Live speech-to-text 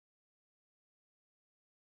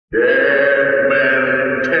Dead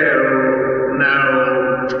men tell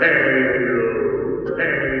no tale.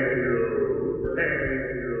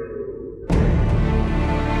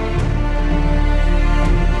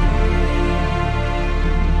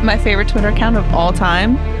 My favorite Twitter account of all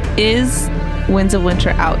time is Winds of Winter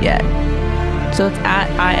Out Yet. So it's at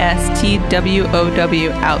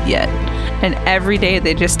ISTWOW Out Yet. And every day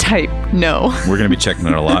they just type no. We're going to be checking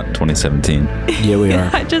it a lot in 2017. Yeah, we are.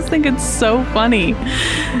 I just think it's so funny.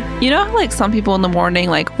 You know how like some people in the morning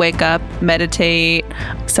like wake up, meditate,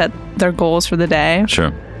 set their goals for the day?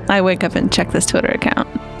 Sure. I wake up and check this Twitter account.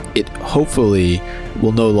 It hopefully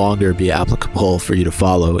will no longer be applicable for you to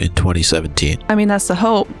follow in 2017. I mean, that's the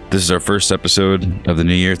hope. This is our first episode of the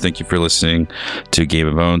new year. Thank you for listening to Game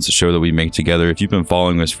of Owns, the show that we make together. If you've been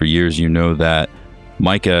following us for years, you know that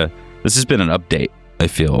Micah, this has been an update, I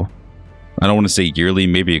feel. I don't want to say yearly,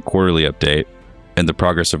 maybe a quarterly update in the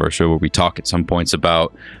progress of our show where we talk at some points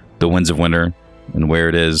about the Winds of Winter and where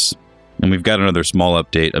it is. And we've got another small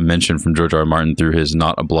update, a mention from George R. R. Martin through his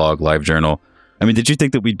Not a Blog live journal. I mean, did you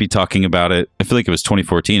think that we'd be talking about it? I feel like it was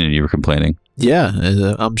 2014 and you were complaining. Yeah,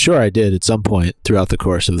 I'm sure I did at some point throughout the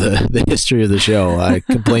course of the history of the show. I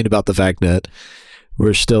complained about the fact that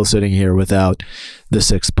we're still sitting here without the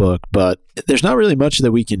sixth book, but there's not really much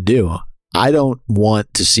that we can do. I don't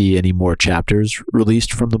want to see any more chapters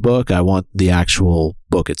released from the book. I want the actual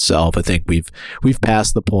book itself. I think we've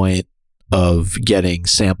passed the point of getting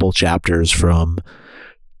sample chapters from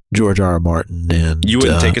George R. R. Martin. And you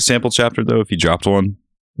wouldn't take a sample chapter, though, if you dropped one?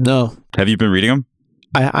 No. Have you been reading them?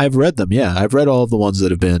 I've read them, yeah. I've read all of the ones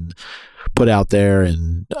that have been put out there,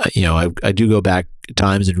 and I do go back at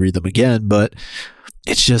times and read them again, but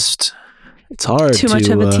it's hard. Too much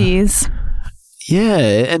of a tease. Yeah,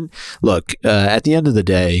 and look, at the end of the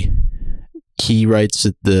day, he writes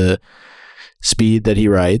at the speed that he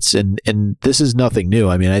writes, and this is nothing new.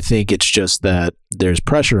 I mean, I think it's just that there's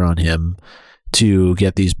pressure on him to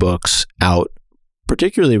get these books out,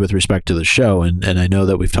 particularly with respect to the show. And I know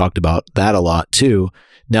that we've talked about that a lot too,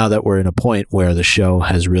 now that we're in a point where the show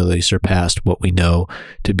has really surpassed what we know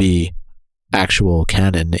to be actual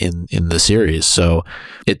canon in the series. So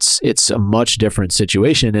it's a much different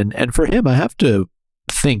situation. And for him, I have to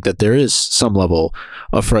think that there is some level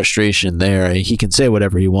of frustration there. He can say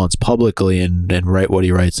whatever he wants publicly and write what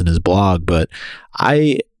he writes in his blog, but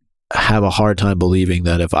I have a hard time believing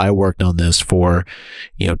that if I worked on this for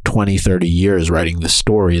 20, 30 years writing the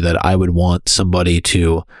story, that I would want somebody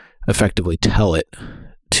to effectively tell it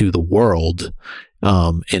to the world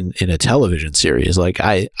in a television series. Like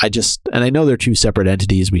I just, and I know they're two separate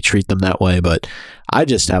entities, we treat them that way, but I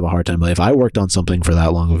just have a hard time. Like, if I worked on something for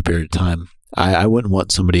that long of a period of time, I wouldn't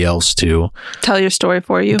want somebody else to tell your story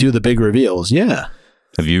for you, do the big reveals. Yeah.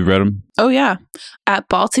 Have you read them? Oh yeah, at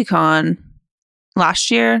Balticon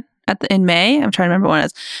last year. In May, I'm trying to remember when it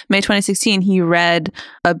was, May 2016, he read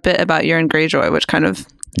a bit about Euron Greyjoy, which kind of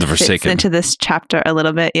fits into this chapter a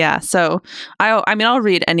little bit. Yeah. So I'll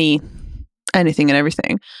read anything and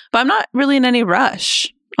everything, but I'm not really in any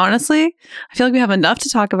rush. Honestly, I feel like we have enough to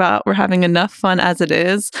talk about. We're having enough fun as it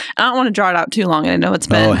is. I don't want to draw it out too long. I know it's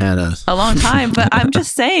been Hannah, a long time, but I'm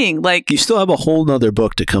just saying, like, you still have a whole nother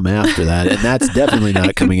book to come after that, and that's definitely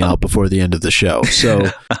not coming out before the end of the show. So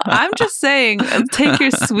I'm just saying, take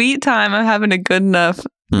your sweet time. I'm having a good enough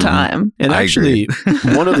time. And actually,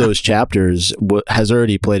 one of those chapters has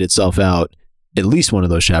already played itself out. At least one of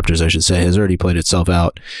those chapters, I should say, has already played itself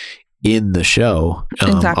out in the show.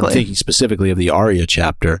 Exactly. I'm thinking specifically of the Arya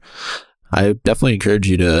chapter. I definitely encourage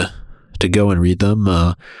you to go and read them.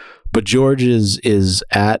 But George is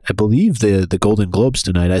at, I believe, the Golden Globes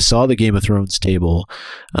tonight. I saw the Game of Thrones table.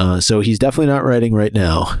 So he's definitely not writing right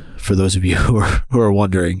now, for those of you who are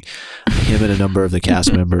wondering. Him and a number of the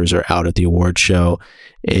cast members are out at the award show.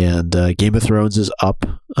 And Game of Thrones is up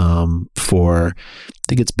for, I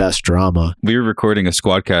think it's Best Drama. We were recording a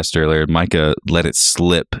Squadcast earlier. Micah let it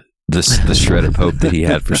slip, the shred of hope that he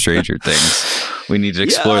had for Stranger Things. We need to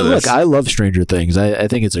explore this. Look, I love Stranger Things. I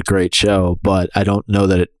think it's a great show, but I don't know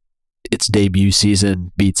that its debut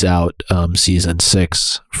season beats out season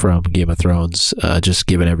 6 from Game of Thrones, just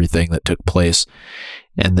given everything that took place.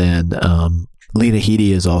 And then Lena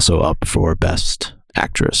Headey is also up for Best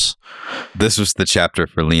Actress. This was the chapter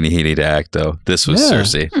for Lena Headey to act, though. This was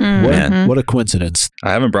Cersei. Mm-hmm. What a coincidence.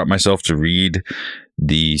 I haven't brought myself to read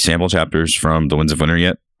the sample chapters from The Winds of Winter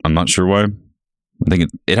yet. I'm not sure why. I think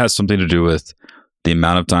it has something to do with the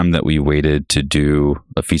amount of time that we waited to do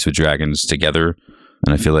A Feast with Dragons together.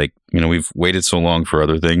 And I feel like, we've waited so long for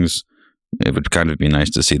other things. It would kind of be nice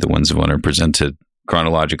to see The Winds of Winter presented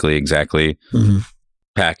chronologically, exactly,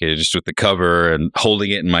 packaged with the cover and holding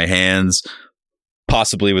it in my hands,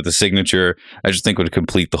 possibly with a signature, I just think would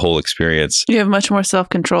complete the whole experience. You have much more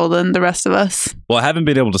self-control than the rest of us. Well, I haven't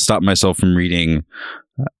been able to stop myself from reading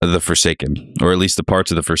The Forsaken, or at least the parts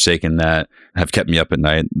of The Forsaken that have kept me up at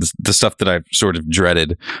night. The stuff that I've sort of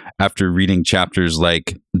dreaded after reading chapters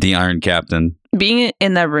like The Iron Captain. Being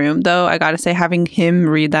in that room, though, I gotta say, having him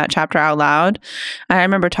read that chapter out loud, I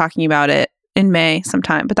remember talking about it in May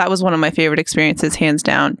sometime, but that was one of my favorite experiences, hands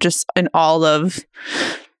down, just in all of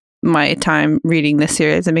my time reading this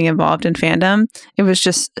series and being involved in fandom. It was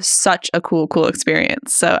just such a cool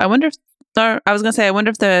experience. So I wonder if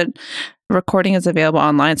the recording is available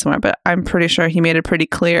online somewhere, but I'm pretty sure he made it pretty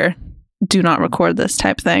clear, do not record this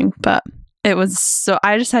type thing. But it was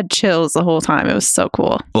I just had chills the whole time. It was so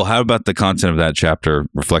cool. Well, how about the content of that chapter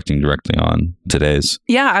reflecting directly on today's?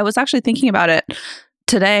 Yeah, I was actually thinking about it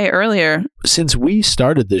today earlier. Since we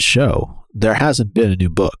started this show, there hasn't been a new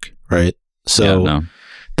book, right? So no.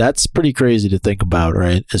 That's pretty crazy to think about,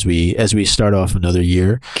 right? As we start off another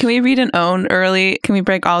year. Can we read an own early? Can we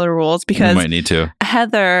break all the rules? Because we might need to.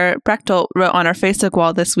 Heather Brechtel wrote on our Facebook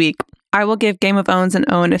wall this week, I will give Game of Owns an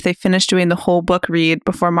own if they finish doing the whole book read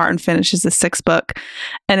before Martin finishes the 6th book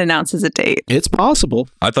and announces a date. It's possible.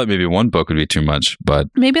 I thought maybe one book would be too much, but...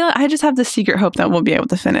 Maybe I just have the secret hope that we'll be able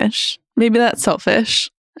to finish. Maybe that's selfish.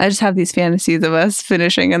 I just have these fantasies of us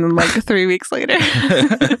finishing and then like 3 weeks later,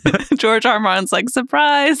 George R. Martin's like,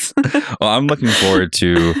 surprise. Well, I'm looking forward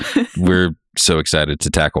to, we're so excited to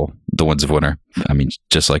tackle The Winds of Winter. I mean,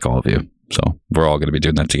 just like all of you. So we're all going to be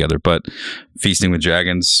doing that together. But Feasting with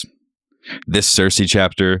Dragons, this Cersei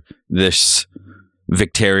chapter, this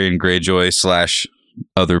Victarion Greyjoy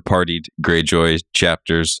 / other partied Greyjoy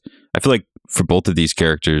chapters, I feel like for both of these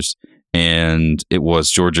characters, and it was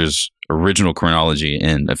George's original chronology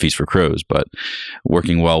in A Feast for Crows, but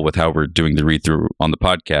working well with how we're doing the read-through on the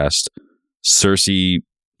podcast, Cersei,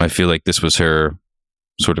 I feel like this was her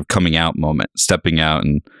sort of coming out moment, stepping out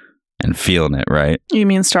and feeling it, right? You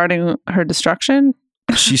mean starting her destruction?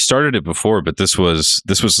 She started it before, but this was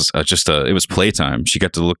it was playtime. She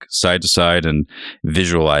got to look side to side and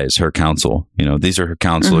visualize her council. You know, these are her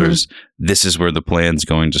counselors. Mm-hmm. This is where the plan's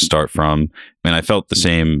going to start from. And I felt the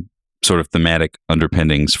same sort of thematic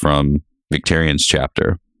underpinnings from Victarion's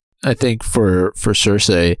chapter. I think for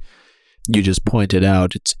Cersei, you just pointed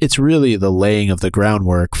out, it's really the laying of the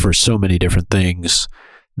groundwork for so many different things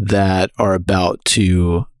that are about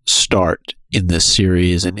to start in this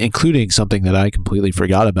series, and including something that I completely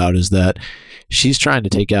forgot about is that she's trying to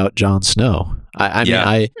take out Jon Snow.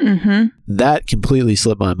 That completely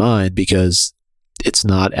slipped my mind because it's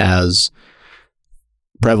not as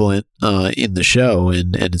prevalent in the show,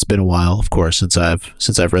 and it's been a while, of course, since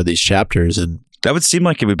I've read these chapters, and that would seem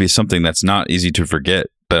like it would be something that's not easy to forget,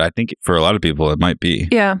 but I think for a lot of people it might be.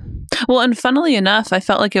 Yeah. Well, and funnily enough, I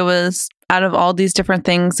felt like it was, out of all these different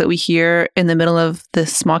things that we hear in the middle of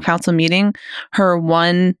this small council meeting, her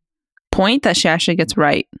one point that she actually gets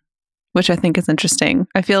right, which I think is interesting.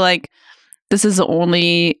 I feel like this is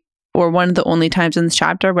one of the only times in this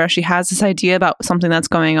chapter where she has this idea about something that's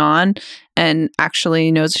going on and actually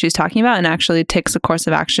knows what she's talking about and actually takes a course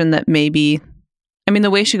of action that maybe, I mean, the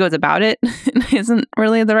way she goes about it isn't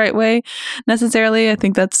really the right way necessarily. I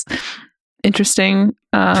think that's interesting.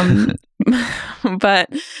 But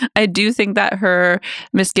I do think that her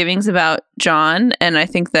misgivings about Jon, and I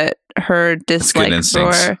think that her dislike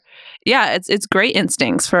for... Yeah, it's great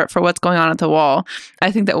instincts for what's going on at the wall.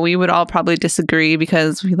 I think that we would all probably disagree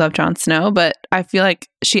because we love Jon Snow, but I feel like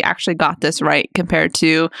she actually got this right compared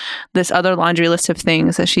to this other laundry list of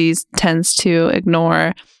things that she tends to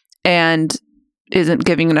ignore and isn't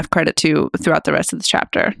giving enough credit to throughout the rest of this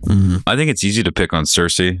chapter. Mm-hmm. I think it's easy to pick on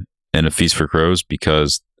Cersei in A Feast for Crows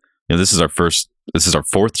because this is our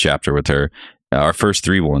 4th chapter with her. Our first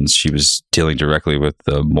 3 ones, she was dealing directly with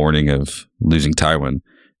the mourning of losing Tywin.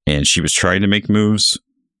 And she was trying to make moves.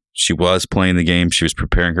 She was playing the game. She was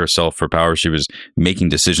preparing herself for power. She was making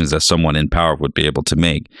decisions that someone in power would be able to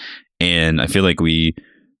make. And I feel like we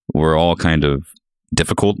were all kind of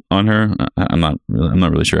difficult on her. I'm not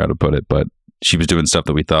really sure how to put it, but she was doing stuff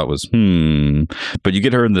that we thought was, But you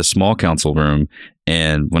get her in the small council room,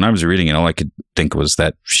 and when I was reading it, all I could think was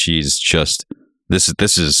that she's just this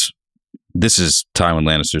is Tywin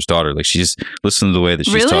Lannister's daughter. Like, she's listening to the way that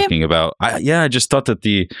she's talking about. I just thought that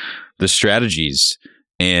the strategies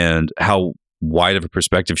and how wide of a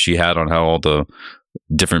perspective she had on how all the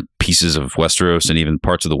different pieces of Westeros and even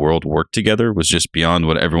parts of the world work together was just beyond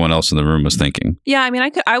what everyone else in the room was thinking. Yeah, I mean,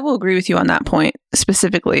 I will agree with you on that point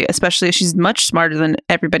specifically, especially she's much smarter than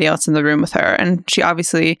everybody else in the room with her. And she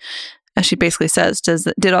obviously as she basically says,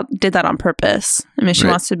 did that on purpose. I mean, she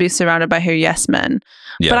wants to be surrounded by her yes men.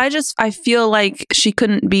 Yeah. But I feel like she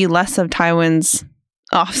couldn't be less of Tywin's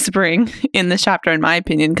offspring in this chapter, in my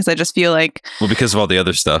opinion, because I just feel like... Well, because of all the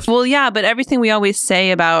other stuff. Well, yeah, but everything we always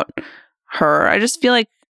say about her, I just feel like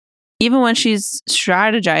even when she's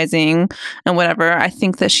strategizing and whatever, I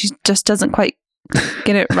think that she just doesn't quite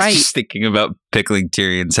get it right. She's thinking about pickling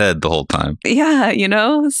Tyrion's head the whole time. Yeah, you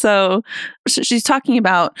know? So she's talking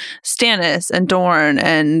about Stannis and Dorne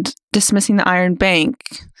and dismissing the Iron Bank.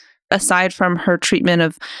 Aside from her treatment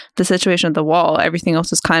of the situation at the Wall, everything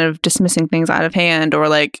else is kind of dismissing things out of hand or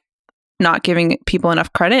like not giving people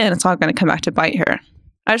enough credit, and it's all going to come back to bite her.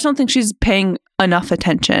 I just don't think she's paying enough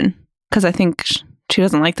attention because I think she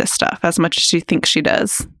doesn't like this stuff as much as she thinks she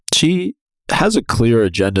does. She has a clear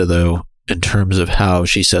agenda, though, in terms of how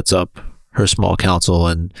she sets up her small council,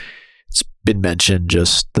 and it's been mentioned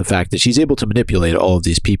just the fact that she's able to manipulate all of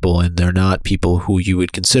these people, and they're not people who you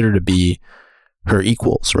would consider to be her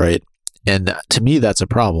equals, right? And to me, that's a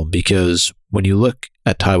problem, because when you look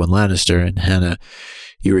at Tywin Lannister, and Hannah,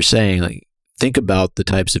 you were saying, like, think about the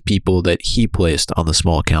types of people that he placed on the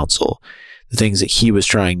small council, the things that he was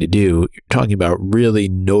trying to do. You're talking about really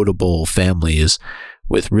notable families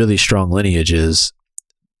with really strong lineages,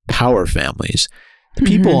 power families. The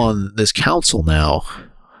people on this council now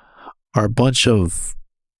are a bunch of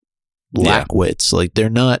lackwits. Like, they're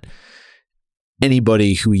not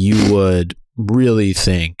anybody who you would really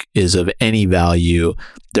think is of any value.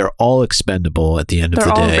 They're all expendable at the end of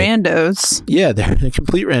the day. They're all randos. Yeah, they're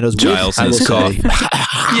complete randos. Giles and Scott.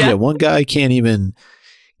 Yeah, one guy can't even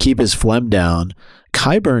keep his phlegm down.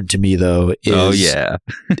 Qyburn, to me, though,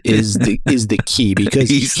 is the key, because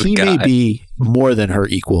he may be more than her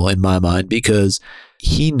equal in my mind, because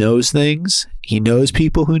he knows things. He knows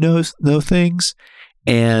people who know things,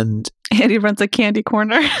 and he runs a candy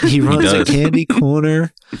corner. He runs a candy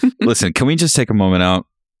corner. Listen, can we just take a moment out?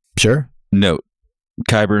 Sure. Note,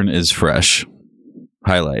 Qyburn is fresh.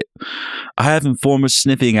 Highlight. I have informers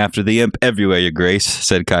sniffing after the imp everywhere, your grace,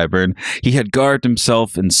 said Qyburn. He had garbed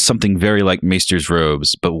himself in something very like Maester's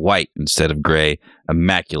robes, but white instead of gray,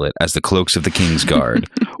 immaculate as the cloaks of the King's Guard.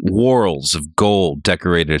 Whorls of gold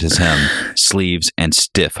decorated his hem, sleeves, and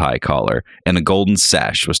stiff high collar, and a golden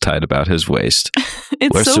sash was tied about his waist.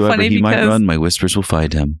 It's Wheresoever so funny he might run, my whispers will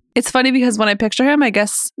find him. It's funny because when I picture him, I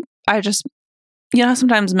guess I just... You know,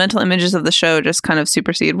 sometimes mental images of the show just kind of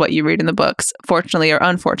supersede what you read in the books, fortunately or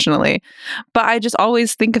unfortunately. But I just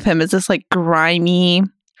always think of him as this like grimy,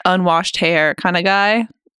 unwashed hair kind of guy.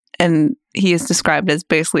 And he is described as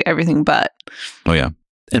basically everything but. Oh, yeah.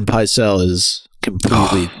 And Pycelle is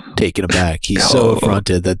completely taken aback. He's so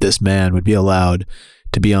affronted that this man would be allowed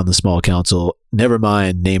to be on the small council, never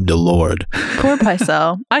mind named a lord. Poor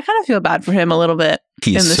Pycelle. I kind of feel bad for him a little bit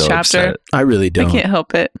in this chapter. Upset. I really don't. I can't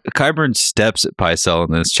help it. Qyburn steps at Pycelle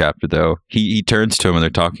in this chapter, though. He turns to him and they're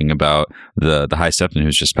talking about the High Septon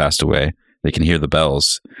who's just passed away. They can hear the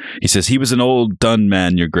bells. He says, he was an old done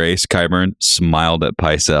man, your grace. Qyburn smiled at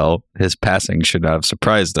Pycelle. His passing should not have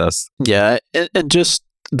surprised us. Yeah, and just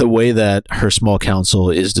the way that her small council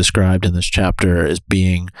is described in this chapter as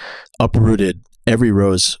being uprooted, every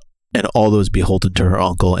rose and all those beholden to her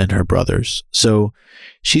uncle and her brothers. So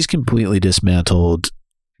she's completely dismantled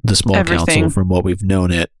the small council from what we've known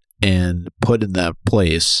it and put in that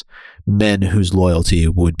place men whose loyalty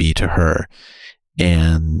would be to her.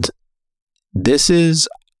 And this is,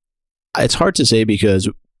 it's hard to say because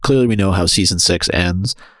clearly we know how season 6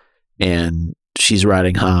 ends and she's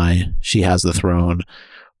riding high. She has the throne.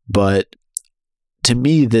 But to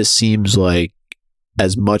me, this seems like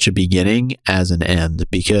as much a beginning as an end,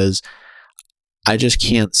 because I just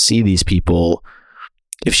can't see these people.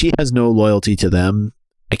 If she has no loyalty to them,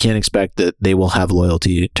 I can't expect that they will have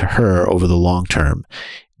loyalty to her over the long term.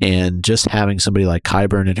 And just having somebody like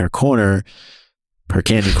Qyburn in her corner, her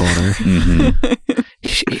candy corner.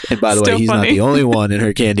 And by the way, he's not the only one in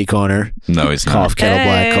her candy corner. No, he's not. Cough, kettle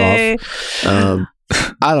black, cough.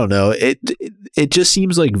 I don't know. It just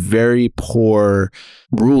seems like very poor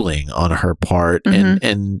ruling on her part,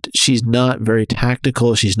 and she's not very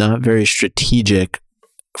tactical. She's not very strategic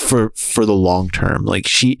for the long term. Like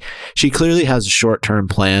she clearly has a short term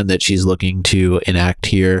plan that she's looking to enact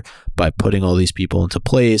here by putting all these people into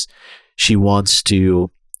place. She wants to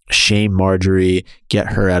shame Marjorie,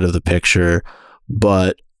 get her out of the picture.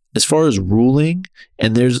 But as far as ruling,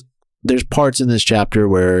 and there's parts in this chapter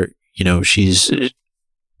where, you know, she's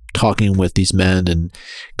talking with these men and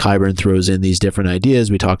Qyburn throws in these different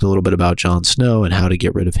ideas. We talked a little bit about Jon Snow and how to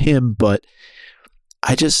get rid of him, but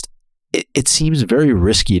it seems very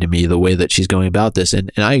risky to me the way that she's going about this.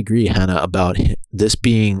 And I agree, Hannah, about this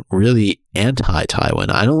being really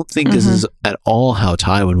anti-Tywin. I don't think this is at all how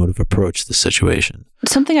Tywin would have approached the situation.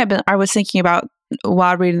 Something I was thinking about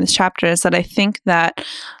while reading this chapter is that I think that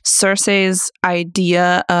Cersei's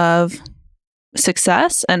idea of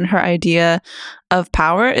success and her idea of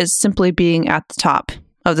power is simply being at the top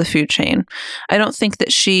of the food chain. I don't think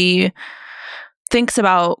that she thinks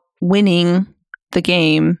about winning the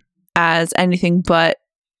game as anything but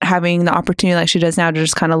having the opportunity like she does now to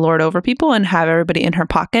just kind of lord over people and have everybody in her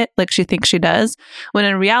pocket like she thinks she does. When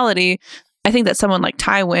in reality, I think that someone like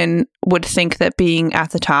Tywin would think that being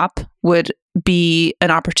at the top would be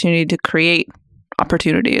an opportunity to create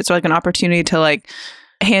opportunities, or like an opportunity to like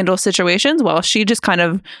handle situations, while she just kind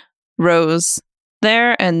of rose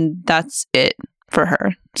there and that's it for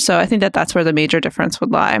her. So I think that that's where the major difference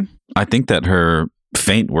would lie. I think that her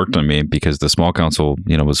feint worked on me because the small council,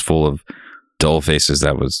 was full of dull faces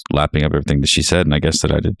that was lapping up everything that she said, and I guess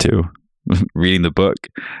that I did too. Reading the book,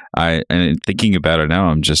 and thinking about it now,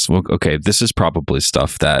 I'm just, well, okay, this is probably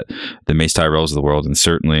stuff that the Mace Tyrells of the world, and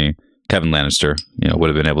certainly Kevin Lannister, would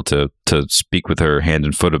have been able to speak with her hand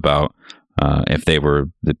and foot about if they were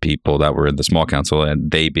the people that were in the small council,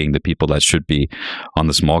 and they being the people that should be on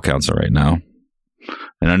the small council right now.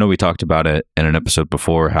 And I know we talked about it in an episode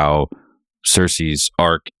before, how Cersei's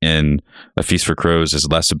arc in A Feast for Crows is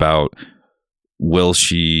less about will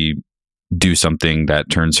she do something that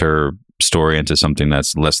turns her story into something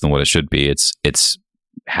that's less than what it should be. It's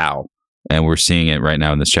how. And we're seeing it right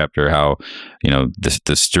now in this chapter, how,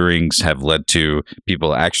 the stirrings have led to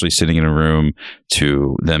people actually sitting in a room,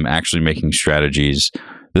 to them actually making strategies.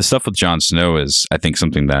 The stuff with Jon Snow is, I think,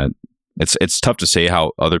 something that it's tough to say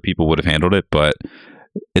how other people would have handled it, but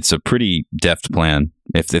it's a pretty deft plan.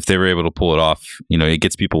 If they were able to pull it off, it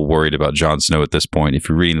gets people worried about Jon Snow at this point. If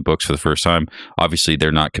you're reading the books for the first time, obviously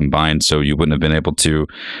they're not combined, so you wouldn't have been able to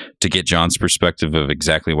get Jon's perspective of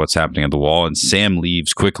exactly what's happening at the Wall. And Sam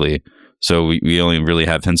leaves quickly, so we only really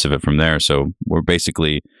have hints of it from there. So we're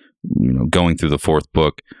basically, going through the fourth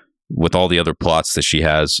book with all the other plots that she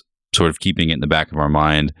has, sort of keeping it in the back of our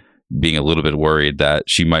mind, being a little bit worried that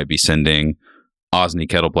she might be sending Osney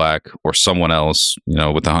Kettleblack or someone else,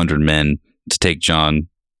 with 100 men to take Jon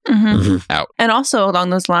out. And also along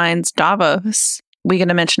those lines, Davos, we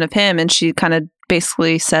get a mention of him, and she kind of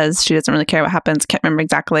basically says she doesn't really care what happens, can't remember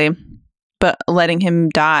exactly, but letting him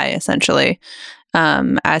die essentially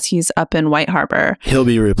as he's up in White Harbor. He'll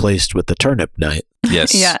be replaced with the Turnip Knight.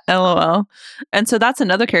 Yes. Yeah, LOL. And so that's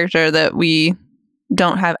another character that we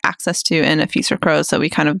don't have access to in A Feast for Crows, so we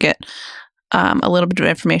kind of get a little bit of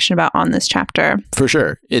information about on this chapter. For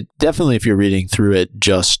sure. It definitely, if you're reading through it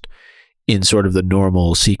just in sort of the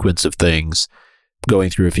normal sequence of things, going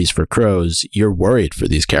through A Feast for Crows, you're worried for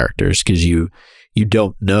these characters because you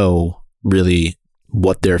don't know really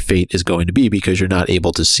what their fate is going to be because you're not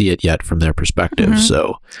able to see it yet from their perspective.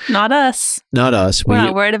 So Not us. We're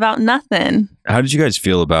not worried about nothing. How did you guys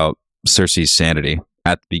feel about Cersei's sanity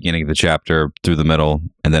at the beginning of the chapter, through the middle,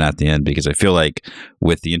 and then at the end? Because I feel like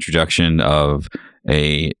with the introduction of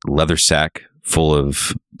a leather sack full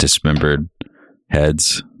of dismembered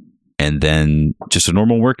heads, and then just a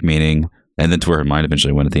normal work meeting, and then to where her mind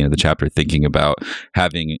eventually went at the end of the chapter, thinking about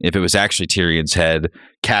having, if it was actually Tyrion's head,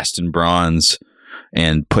 cast in bronze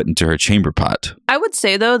and put into her chamber pot. I would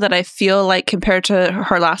say, though, that I feel like compared to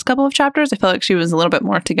her last couple of chapters, I feel like she was a little bit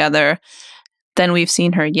more together than we've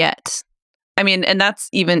seen her yet. I mean, and that's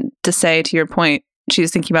even to say, to your point,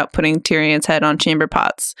 she's thinking about putting Tyrion's head on chamber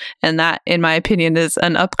pots. And that, in my opinion, is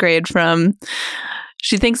an upgrade from,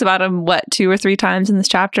 she thinks about him, 2 or 3 times in this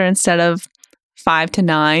chapter instead of 5 to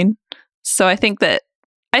 9. So I think that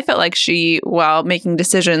I felt like she, while making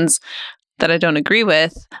decisions that I don't agree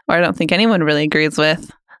with, or I don't think anyone really agrees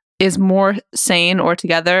with, is more sane or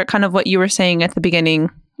together. Kind of what you were saying at the beginning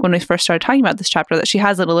when we first started talking about this chapter, that she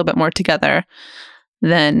has it a little bit more together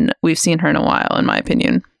than we've seen her in a while, in my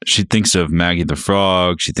opinion. She thinks of Maggie the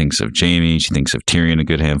Frog. She thinks of Jaime. She thinks of Tyrion a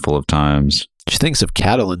good handful of times. She thinks of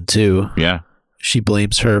Catelyn, too. Yeah. She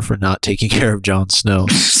blames her for not taking care of Jon Snow.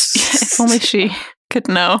 If only she could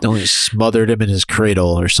know. Only smothered him in his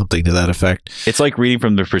cradle or something to that effect. It's like reading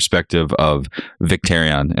from the perspective of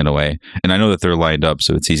Victarion in a way. And I know that they're lined up,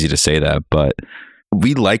 so it's easy to say that, but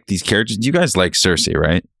we like these characters. You guys like Cersei,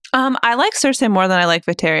 right? I like Cersei more than I like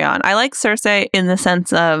Victarion. I like Cersei in the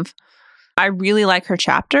sense of I really like her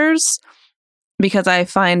chapters because I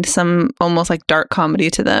find some almost like dark comedy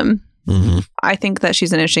to them. Mm-hmm. I think that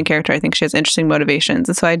she's an interesting character. I think she has interesting motivations.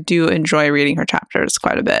 And so I do enjoy reading her chapters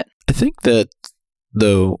quite a bit. I think that,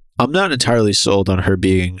 though, I'm not entirely sold on her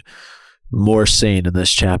being more sane in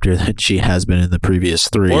this chapter than she has been in the previous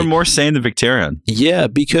 3. Or more sane than Victarion. Yeah,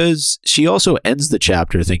 because she also ends the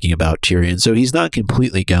chapter thinking about Tyrion, so he's not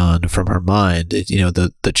completely gone from her mind.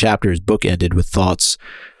 The chapter is bookended with thoughts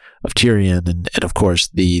of Tyrion and of course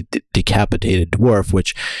the decapitated dwarf,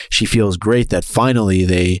 which she feels great that finally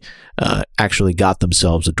they actually got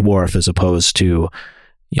themselves a dwarf as opposed to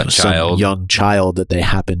some young child that they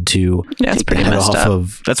happen to take the head off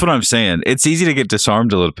of. That's what I'm saying. It's easy to get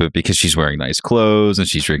disarmed a little bit because she's wearing nice clothes and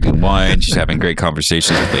she's drinking wine. She's having great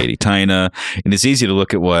conversations with Lady Tyna. And it's easy to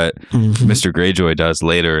look at what Mr. Greyjoy does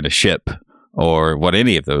later in a ship or what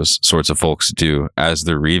any of those sorts of folks do as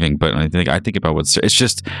they're grieving. But I think about it's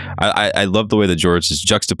just, I love the way that George is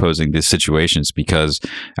juxtaposing these situations because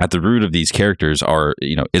at the root of these characters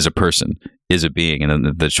is a person, is a being,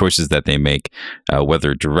 and the choices that they make,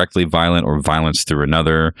 whether directly violent or violence through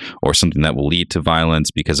another or something that will lead to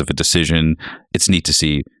violence because of a decision. It's neat to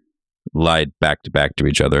see lied back to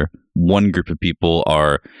each other. One group of people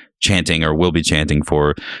are chanting or will be chanting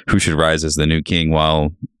for who should rise as the new king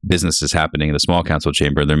while business is happening in the small council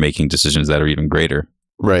chamber. They're making decisions that are even greater.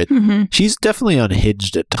 Right. Mm-hmm. She's definitely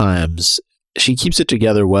unhinged at times. She keeps it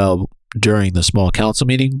together well during the small council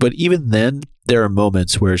meeting, but even then there are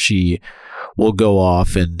moments where she will go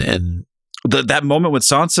off and that moment with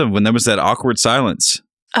Sansa when there was that awkward silence.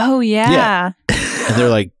 Oh yeah. And they're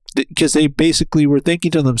like, because they basically were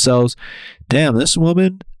thinking to themselves, damn, this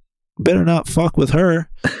woman better not fuck with her.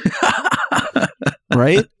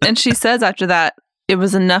 Right? And she says after that, it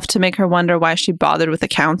was enough to make her wonder why she bothered with the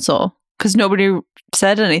council because nobody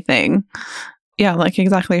said anything. Yeah, like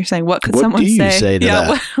exactly you're saying. What could someone say? What do you say to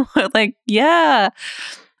that?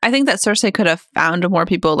 I think that Cersei could have found more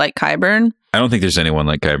people like Qyburn. I don't think there's anyone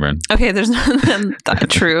like Qyburn. Okay, there's none that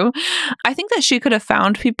true. I think that she could have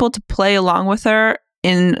found people to play along with her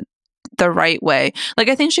in the right way. Like,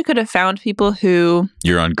 I think she could have found people who...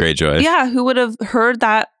 Euron Greyjoy. Yeah, who would have heard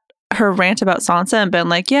that her rant about Sansa and been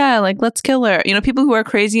like, yeah, like, let's kill her. People who are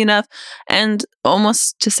crazy enough and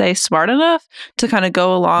almost to say smart enough to kind of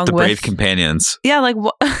go along with... The brave companions. Yeah, like,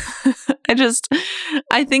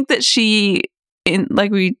 I think that she...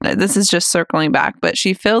 this is just circling back, but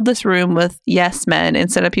she filled this room with yes men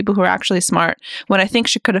instead of people who are actually smart, when I think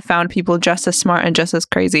she could have found people just as smart and just as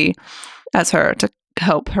crazy as her to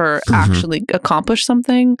help her actually accomplish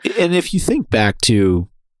something. And if you think back to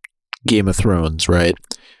Game of Thrones, right?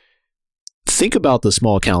 Think about the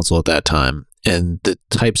small council at that time and the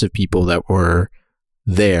types of people that were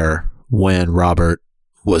there when Robert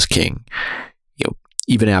was king.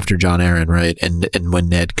 Even after Jon Arryn, right? And when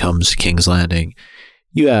Ned comes to King's Landing,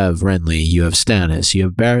 you have Renly, you have Stannis, you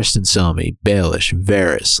have Barristan Selmy, Baelish,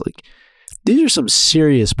 Varys. Like, these are some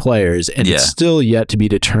serious players, and it's still yet to be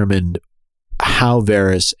determined how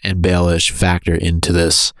Varys and Baelish factor into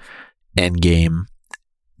this endgame.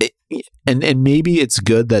 And maybe it's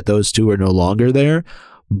good that those two are no longer there,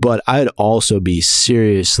 but I'd also be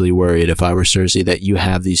seriously worried if I were Cersei that you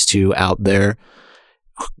have these two out there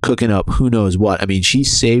cooking up who knows what. I mean, she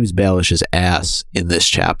saves Baelish's ass in this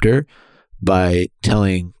chapter by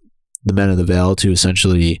telling the men of the Vale to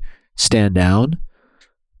essentially stand down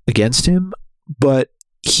against him, but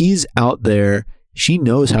he's out there. She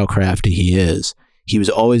knows how crafty he is. He was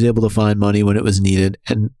always able to find money when it was needed.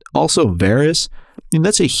 And also Varys, I mean,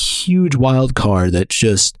 that's a huge wild card that's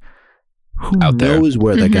just who knows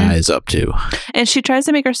where the guy is up to. And she tries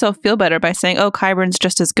to make herself feel better by saying, oh, Qyburn's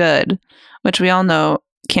just as good, which we all know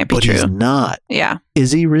can't be true. But he's not. Yeah.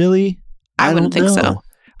 Is he really? I wouldn't think so.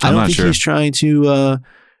 I don't think he's trying to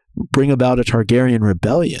bring about a Targaryen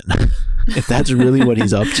rebellion. If that's really what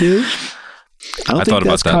he's up to. I think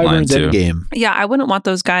that's Qyburn's endgame. Yeah, I wouldn't want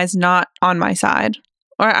those guys not on my side.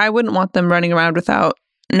 Or I wouldn't want them running around without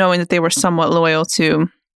knowing that they were somewhat loyal to,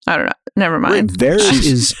 I don't know, never mind. Varys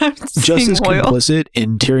is just as complicit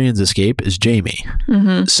in Tyrion's escape as Jaime.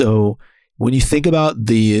 Mm-hmm. So when you think about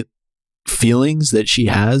the feelings that she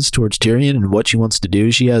has towards Tyrion and what she wants to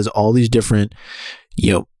do, she has all these different,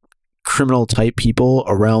 criminal type people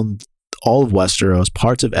around all of Westeros,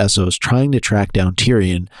 parts of Essos, trying to track down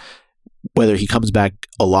Tyrion. Whether he comes back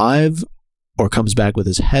alive or comes back with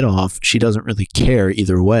his head off, she doesn't really care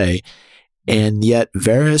either way. And yet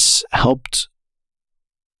Varys helped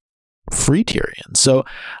free Tyrion. So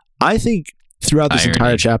I think throughout this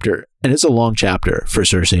entire chapter, and it's a long chapter for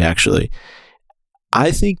Cersei actually,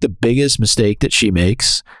 I think the biggest mistake that she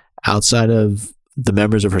makes outside of the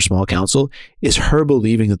members of her small council is her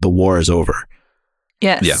believing that the war is over.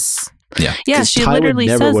 Yes. Yeah, she literally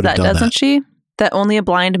says that, doesn't she? That only a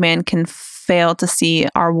blind man can fail to see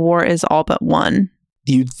our war is all but won.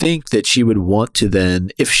 You'd think that she would want to then,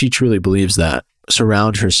 if she truly believes that,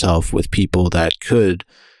 surround herself with people that could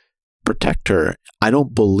protect her. I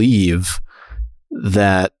don't believe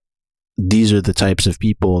that these are the types of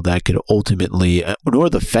people that could ultimately, nor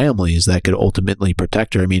the families that could ultimately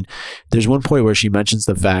protect her. I mean, there's one point where she mentions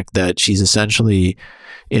the fact that she's essentially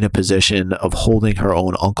in a position of holding her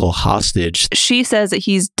own uncle hostage. She says that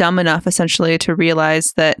he's dumb enough essentially to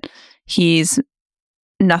realize that he's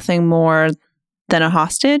nothing more than a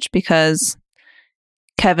hostage because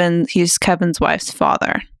he's Kevin's wife's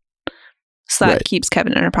father. So that keeps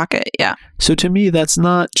Kevin in her pocket. Yeah. So to me, that's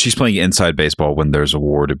not... She's playing inside baseball when there's a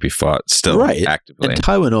war to be fought still actively. And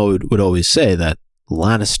Tywin would always say that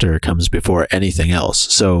Lannister comes before anything else.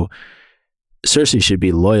 So Cersei should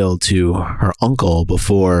be loyal to her uncle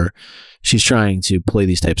before she's trying to play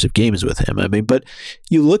these types of games with him. I mean, but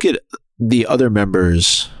you look at the other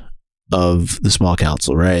members of the Small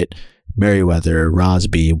Council, right? Merryweather,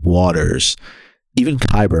 Rosby, Waters, even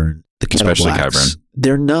Qyburn, the Kettle Especially Blacks. Qyburn.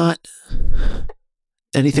 They're not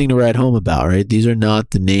anything to write home about, right? These are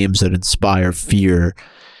not the names that inspire fear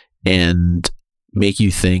and make you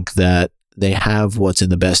think that they have what's in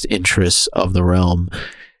the best interests of the realm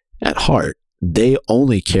at heart. They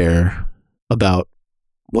only care about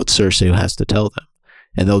what Cersei has to tell them,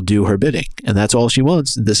 and they'll do her bidding. And that's all she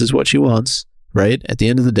wants. This is what she wants, right? At the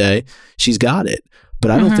end of the day, she's got it. But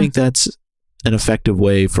I don't think that's an effective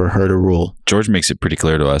way for her to rule. George makes it pretty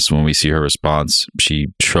clear to us when we see her response. She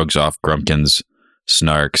shrugs off Grumpkin's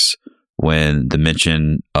snarks when the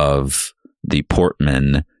mention of the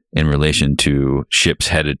portman in relation to ships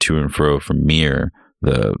headed to and fro from Myr,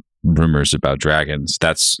 the rumors about dragons,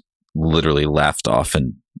 that's literally laughed off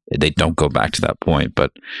and they don't go back to that point.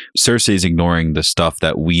 But Cersei's ignoring the stuff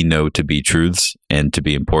that we know to be truths and to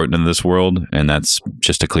be important in this world. And that's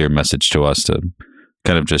just a clear message to us to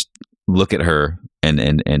kind of just look at her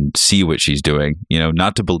and see what she's doing, you know,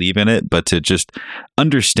 not to believe in it, but to just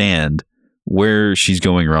understand where she's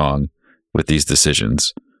going wrong with these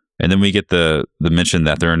decisions. And then we get the mention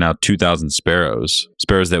that there are now 2,000 sparrows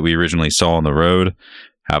that we originally saw on the road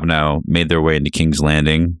have now made their way into King's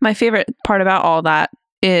Landing. My favorite part about all that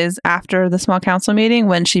is after the Small Council meeting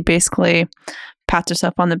when she basically pats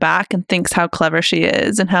herself on the back and thinks how clever she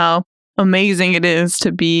is and how amazing it is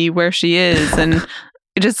to be where she is and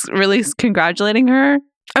just really congratulating her.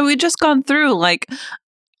 And we've just gone through like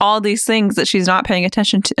all these things that she's not paying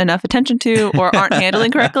enough attention to or aren't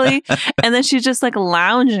handling correctly. And then she's just like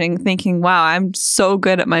lounging thinking, wow, I'm so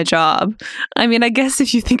good at my job. I mean, I guess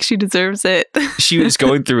if you think she deserves it. She was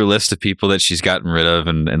going through a list of people that she's gotten rid of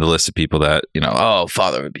and the list of people that, you know, oh,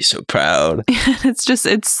 father would be so proud.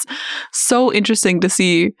 It's so interesting to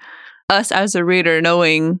see us as a reader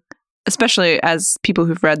knowing, especially as people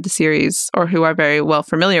who've read the series or who are very well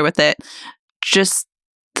familiar with it, just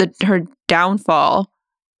her downfall.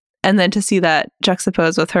 And then to see that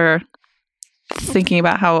juxtaposed with her thinking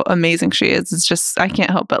about how amazing she is just, I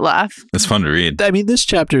can't help but laugh. It's fun to read. I mean, this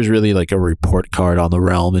chapter is really like a report card on the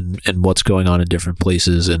realm and what's going on in different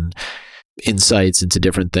places and insights into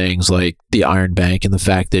different things like the Iron Bank and the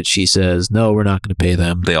fact that she says, no, we're not going to pay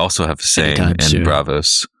them. They also have a saying in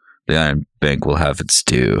Bravos, the Iron Bank will have its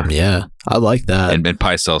due. Yeah, I like that. And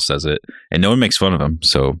Pycelle says it, and no one makes fun of him,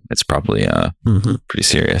 so it's probably pretty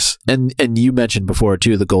serious. And you mentioned before,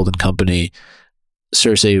 too, the Golden Company.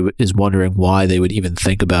 Cersei is wondering why they would even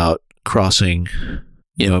think about crossing,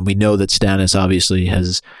 you know, and we know that Stannis obviously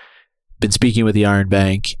has been speaking with the Iron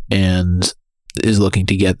Bank and is looking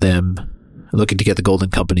to get the Golden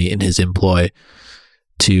Company in his employ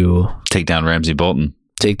to take down Ramsay Bolton.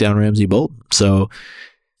 So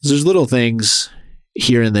there's little things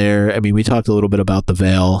here and there. I mean, we talked a little bit about the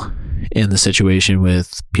Vale and the situation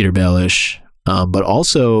with Peter Baelish, but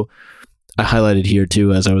also I highlighted here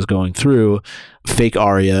too as I was going through fake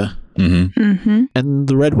Arya and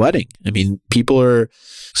the Red Wedding. I mean, people are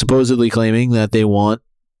supposedly claiming that they want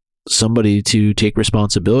somebody to take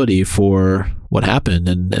responsibility for what happened,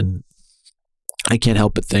 and I can't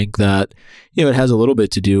help but think that, you know, it has a little bit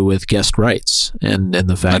to do with guest rights and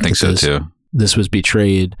the fact that this was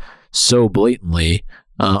betrayed so blatantly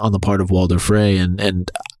on the part of Walder Frey.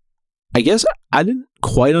 And I guess I didn't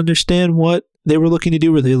quite understand what they were looking to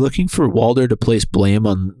do. Were they looking for Walder to place blame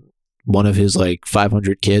on one of his like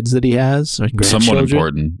 500 kids that he has? Somewhat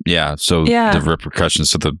important. Yeah. So the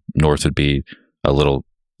repercussions to the North would be a little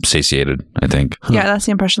satiated, I think. Yeah, that's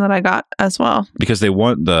the impression that I got as well. Because they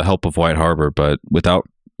want the help of White Harbor, but without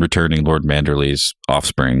returning Lord Manderley's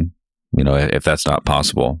offspring, you know, if that's not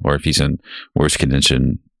possible, or if he's in worse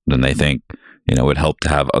condition than they think, you know, it would help to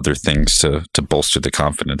have other things to bolster the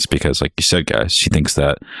confidence. Because like you said, guys, she thinks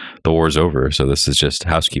that the war's over. So this is just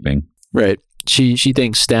housekeeping. Right. She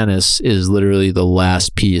thinks Stannis is literally the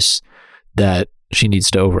last piece that she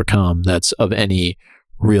needs to overcome that's of any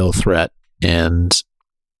real threat. And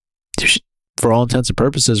for all intents and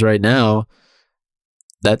purposes right now,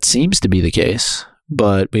 that seems to be the case.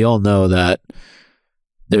 But we all know that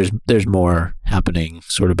there's more happening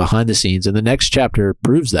sort of behind the scenes, and the next chapter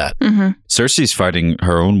proves that. Mm-hmm. Cersei's fighting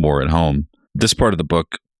her own war at home. This part of the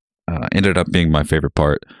book ended up being my favorite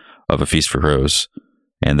part of A Feast for Crows.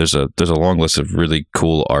 And there's a long list of really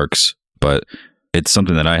cool arcs, but it's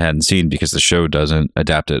something that I hadn't seen because the show doesn't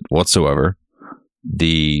adapt it whatsoever.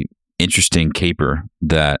 The interesting caper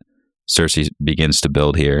that Cersei begins to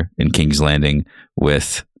build here in King's Landing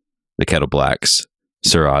with the Kettle Blacks,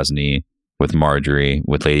 Sir Osney, with Marjorie,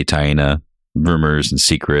 with Lady Taena, rumors and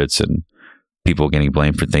secrets and people getting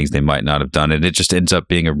blamed for things they might not have done. And it just ends up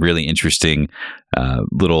being a really interesting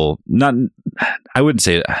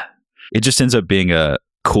it just ends up being a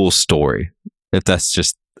cool story, if that's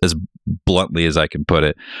just as bluntly as I can put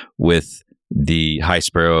it, with the High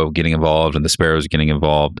Sparrow getting involved and the Sparrows getting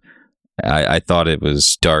involved. I thought it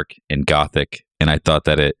was dark and gothic, and I thought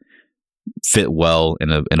that it fit well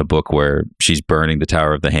in a book where she's burning the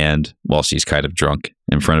Tower of the Hand while she's kind of drunk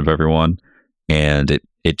in front of everyone. And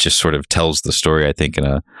it just sort of tells the story, I think, in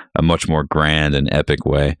a much more grand and epic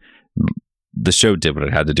way. The show did what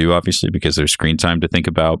it had to do, obviously, because there's screen time to think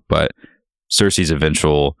about, but Cersei's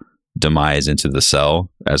eventual demise into the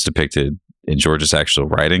cell, as depicted in George's actual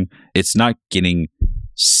writing, it's not getting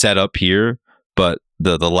set up here, but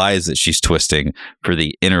the lies that she's twisting for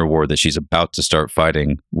the inner war that she's about to start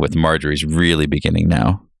fighting with Marjorie's really beginning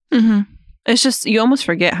now. Mm-hmm. It's just, you almost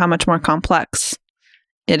forget how much more complex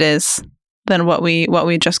it is than what we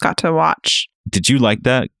just got to watch. Did you like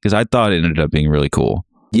that? Because I thought it ended up being really cool.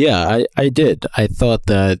 Yeah, I did. I thought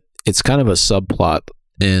that it's kind of a subplot,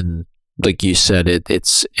 and like you said,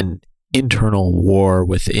 it's an internal war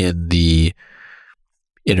within the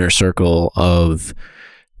inner circle of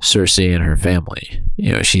Cersei and her family.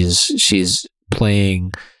 You know, she's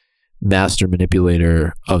playing master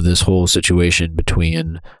manipulator of this whole situation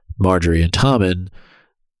between Marjorie and Tommen,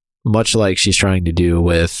 much like she's trying to do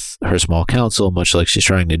with her small council, much like she's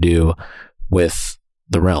trying to do with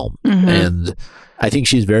the realm. Mm-hmm. And I think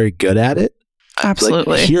she's very good at it.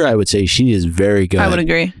 Absolutely. Like, here I would say she is very good. I would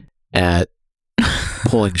agree. At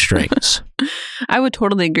pulling strings. I would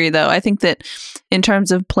totally agree, though. I think that in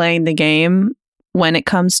terms of playing the game, when it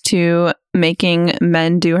comes to making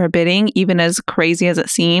men do her bidding, even as crazy as it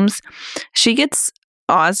seems, she gets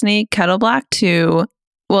Osney Kettleblack to,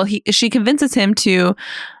 she convinces him to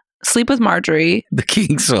sleep with Marjorie, the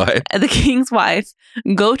king's wife,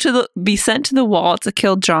 be sent to the wall to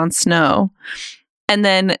kill Jon Snow, and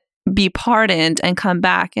then be pardoned and come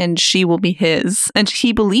back, and she will be his. And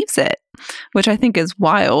he believes it, which I think is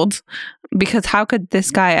wild, because how could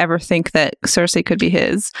this guy ever think that Cersei could be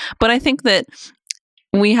his? But I think that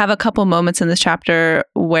we have a couple moments in this chapter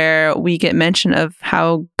where we get mention of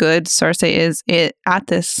how good Cersei is at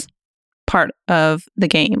this part of the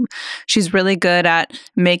game. She's really good at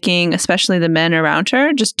making, especially the men around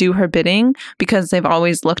her, just do her bidding because they've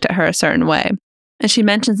always looked at her a certain way. And she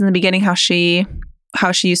mentions in the beginning how she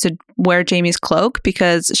used to wear Jaime's cloak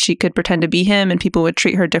because she could pretend to be him and people would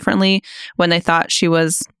treat her differently when they thought she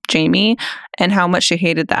was Jaime, and how much she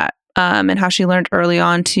hated that. And how she learned early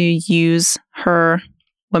on to use her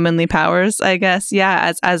womanly powers, I guess,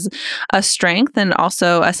 as a strength, and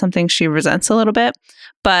also as something she resents a little bit.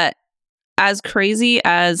 But as crazy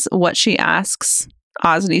as what she asks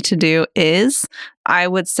Osney to do is, I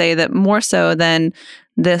would say that more so than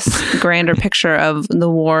this grander picture of the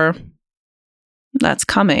war that's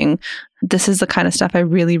coming, this is the kind of stuff I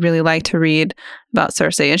really, really like to read about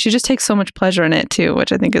Cersei. And she just takes so much pleasure in it too,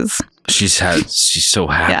 which I think is... She's so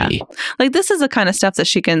happy. Yeah. Like, this is the kind of stuff that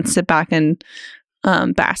she can sit back and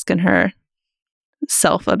bask in her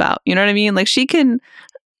self about. You know what I mean? Like, she can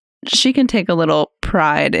take a little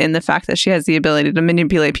pride in the fact that she has the ability to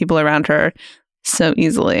manipulate people around her so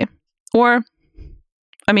easily. Or,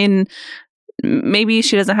 I mean, maybe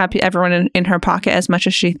she doesn't have everyone in her pocket as much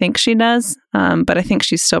as she thinks she does, but I think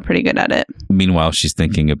she's still pretty good at it. Meanwhile, she's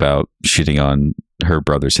thinking about shooting on her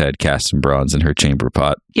brother's head cast in bronze in her chamber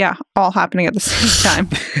pot. Yeah, all happening at the same time.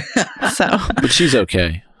 So, but she's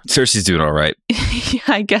okay. Cersei's doing all right. Yeah,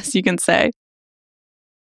 I guess you can say.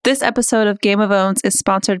 This episode of Game of Owns is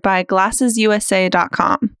sponsored by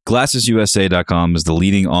GlassesUSA.com. GlassesUSA.com is the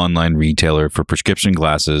leading online retailer for prescription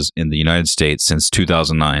glasses in the United States since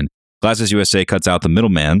 2009. Glasses USA cuts out the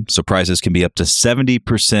middleman, so prices can be up to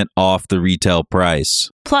 70% off the retail price.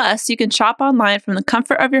 Plus, you can shop online from the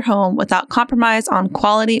comfort of your home without compromise on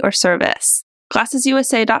quality or service.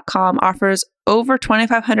 GlassesUSA.com offers over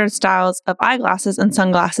 2,500 styles of eyeglasses and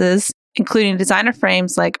sunglasses, including designer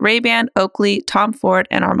frames like Ray-Ban, Oakley, Tom Ford,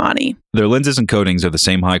 and Armani. Their lenses and coatings are the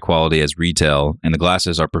same high quality as retail, and the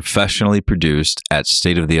glasses are professionally produced at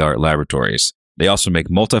state-of-the-art laboratories. They also make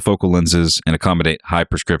multifocal lenses and accommodate high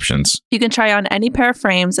prescriptions. You can try on any pair of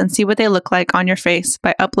frames and see what they look like on your face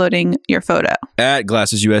by uploading your photo. At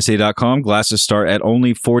GlassesUSA.com, glasses start at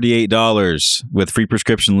only $48 with free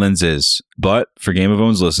prescription lenses. But for Game of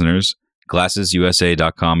Thrones listeners,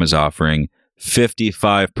 GlassesUSA.com is offering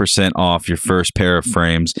 55% off your first pair of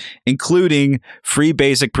frames, including free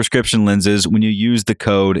basic prescription lenses when you use the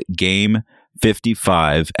code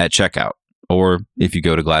GAME55 at checkout, or if you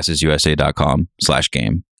go to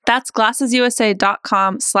GlassesUSA.com/game. That's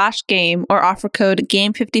GlassesUSA.com/game or offer code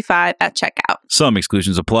GAME55 at checkout. Some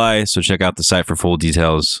exclusions apply, so check out the site for full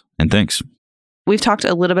details, and thanks. We've talked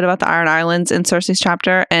a little bit about the Iron Islands in Cersei's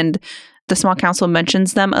chapter, and the Small Council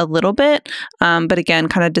mentions them a little bit, but again,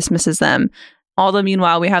 kind of dismisses them. Although,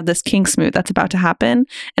 meanwhile, we have this Kingsmoot that's about to happen.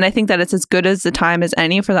 And I think that it's as good as the time as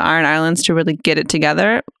any for the Iron Islands to really get it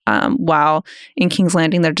together, while in King's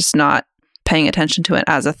Landing, they're just not paying attention to it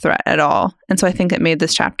as a threat at all. And so I think it made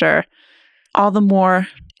this chapter all the more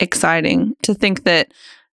exciting to think that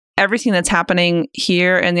everything that's happening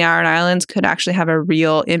here in the Iron Islands could actually have a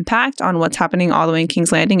real impact on what's happening all the way in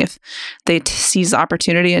King's Landing if they seize the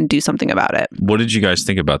opportunity and do something about it. What did you guys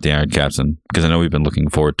think about the Iron Captain? Because I know we've been looking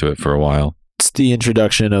forward to it for a while. It's the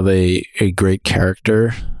introduction of a great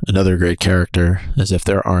character, another great character, as if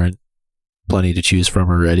there aren't plenty to choose from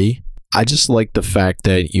already. I just like the fact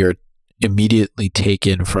that you're immediately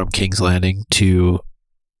taken from King's Landing to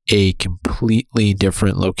a completely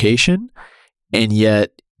different location, and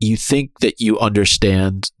yet you think that you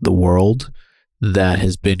understand the world that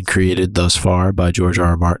has been created thus far by George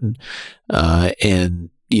R.R. Martin, and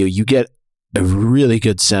you get a really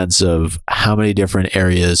good sense of how many different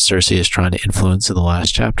areas Cersei is trying to influence in the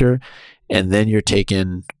last chapter, and then you're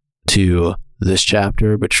taken to this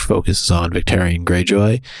chapter, which focuses on Victarion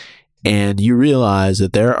Greyjoy, and you realize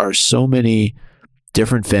that there are so many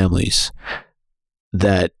different families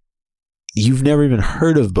that you've never even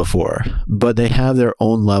heard of before, but they have their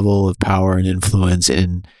own level of power and influence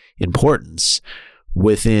and importance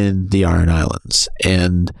within the Iron Islands.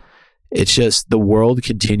 And it's just the world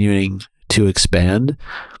continuing to expand.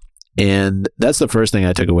 And that's the first thing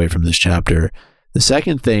I took away from this chapter. The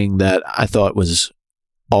second thing that I thought was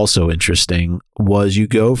also interesting was you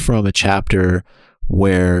go from a chapter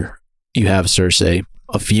where you have Cersei,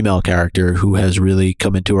 a female character who has really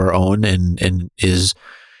come into her own and is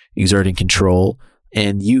exerting control.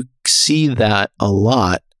 And you see that a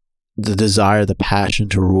lot, the desire, the passion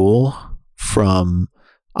to rule from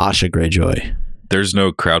Asha Greyjoy. There's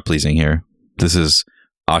no crowd pleasing here. This is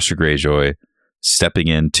Asha Greyjoy stepping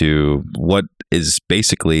into what is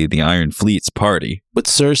basically the Iron Fleet's party. With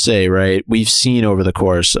Cersei, right, we've seen over the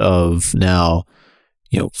course of now,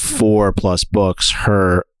 4+ books,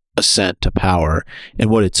 her ascent to power and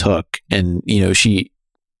what it took. And, she,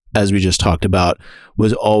 as we just talked about,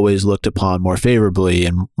 was always looked upon more favorably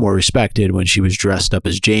and more respected when she was dressed up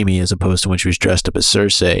as Jaime as opposed to when she was dressed up as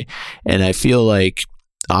Cersei. And I feel like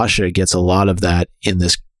Asha gets a lot of that in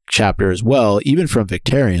this chapter as well, even from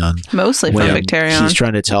Victarion. Mostly from Victarion. He's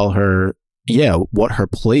trying to tell her, what her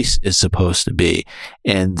place is supposed to be.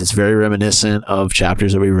 And it's very reminiscent of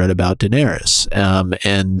chapters that we read about Daenerys.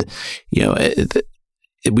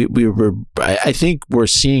 I think we're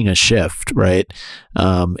seeing a shift, right,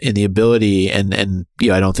 in the ability, and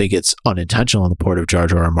I don't think it's unintentional on the part of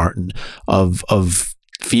George R.R. Martin of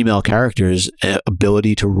female characters'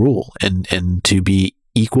 ability to rule and to be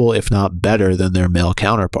equal, if not better, than their male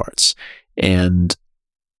counterparts. And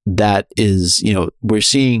that is, we're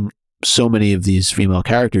seeing so many of these female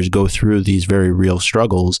characters go through these very real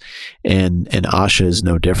struggles, and Asha is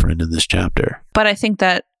no different in this chapter. But I think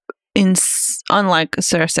that unlike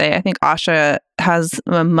Cersei, I think Asha has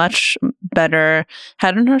a much better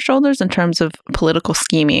head on her shoulders in terms of political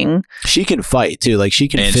scheming. She can fight too, like she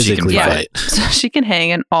can physically fight. So she can hang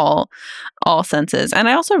in all senses. And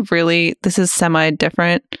I also really, this is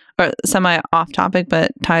semi-different or semi-off topic,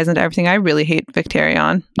 but ties into everything. I really hate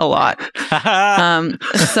Victarion a lot.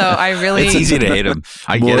 So I really... It's easy to hate him.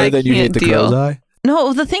 I get it. More than you hate the Crow's Eye?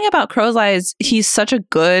 No, the thing about Crow's Eye is he's such a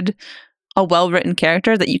well-written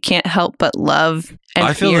character that you can't help but love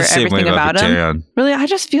and hear everything about him. Really, I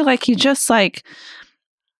just feel like he just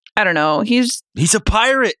I don't know. He's a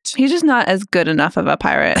pirate. He's just not as good enough of a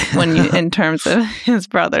pirate in terms of his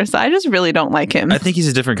brother. So I just really don't like him. I think he's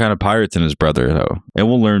a different kind of pirate than his brother, though. And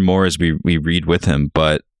we'll learn more as we read with him.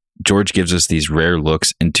 But George gives us these rare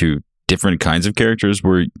looks into different kinds of characters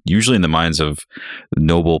were usually in the minds of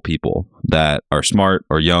noble people that are smart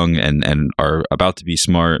or young and are about to be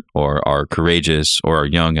smart, or are courageous or are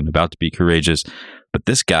young and about to be courageous. But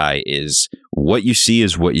this guy is, what you see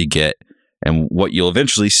is what you get. And what you'll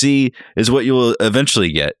eventually see is what you'll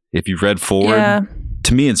eventually get. If you've read forward,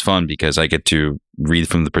 to me, it's fun because I get to read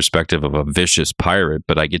from the perspective of a vicious pirate,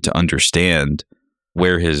 but I get to understand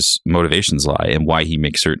where his motivations lie and why he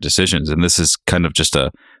makes certain decisions. And this is kind of just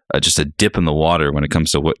a dip in the water when it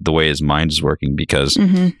comes to the way his mind is working, because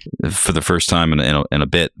for the first time in a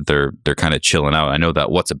bit, they're kind of chilling out. I know that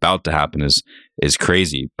what's about to happen is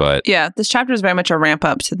crazy, but this chapter is very much a ramp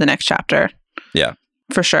up to the next chapter. Yeah.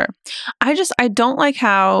 For sure. I don't like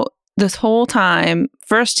how this whole time,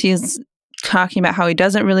 first he's talking about how he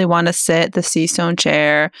doesn't really want to sit the sea stone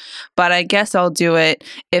chair, but I guess I'll do it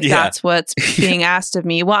if that's what's being asked of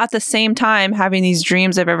me. While at the same time having these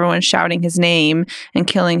dreams of everyone shouting his name and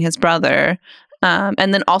killing his brother.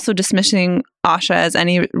 And then also dismissing Asha as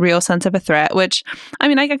any real sense of a threat, which, I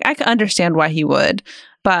mean, I could understand why he would.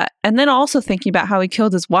 But, and then also thinking about how he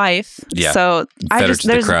killed his wife. Yeah. So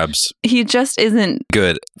the crabs. He just isn't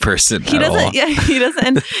good person. He doesn't. All. Yeah, he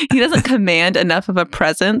doesn't command enough of a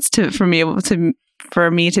presence for me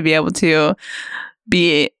to be able to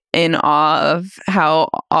be in awe of how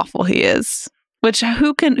awful he is. Which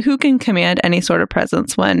who can command any sort of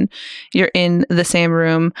presence when you're in the same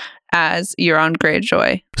room as Euron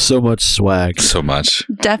Greyjoy? So much swag. So much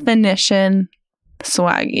definition.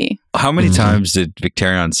 Swaggy. How many times did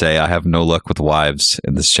Victarion say, "I have no luck with wives"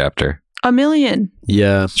 in this chapter? 1,000,000.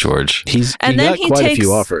 Yeah, George. He got quite a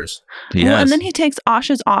few offers. And then he takes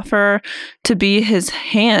Asha's offer to be his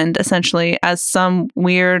hand, essentially, as some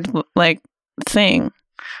weird thing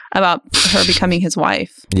about her becoming his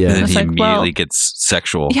wife. Yeah, and then he immediately gets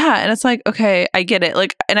sexual. Yeah, and it's like, okay, I get it.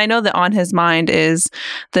 And I know that on his mind is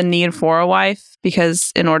the need for a wife,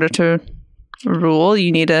 because in order to rule,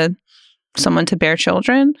 you need someone to bear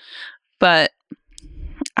children. But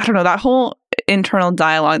I don't know, that whole internal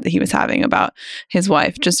dialogue that he was having about his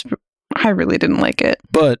wife, I really didn't like it.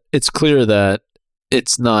 But it's clear that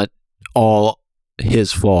it's not all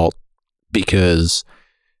his fault, because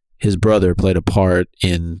his brother played a part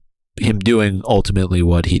in him doing ultimately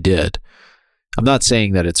what he did. I'm not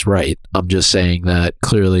saying that it's right. I'm just saying that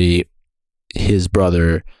clearly his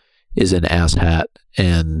brother is an asshat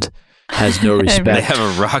and has no respect. They have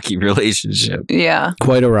a rocky relationship. Yeah.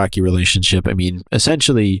 Quite a rocky relationship. I mean,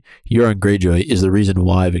 essentially, Euron Greyjoy is the reason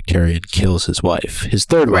why Victarion kills his wife. His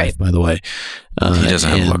third wife, by the way. He doesn't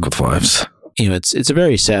have luck with wives. It's a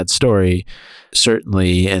very sad story,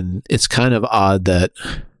 certainly, and it's kind of odd that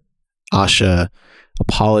Asha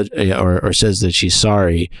or says that she's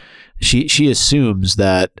sorry. She assumes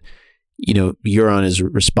that, Euron is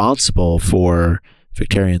responsible for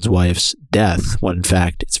Victarion's wife's death, when in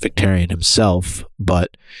fact it's Victarion himself,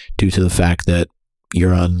 but due to the fact that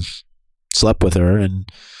Euron slept with her and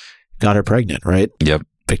got her pregnant, right? Yep.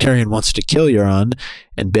 Victarion wants to kill Euron,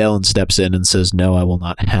 and Balin steps in and says, "No, I will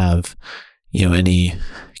not have, any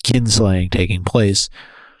kinslaying taking place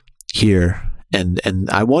here." And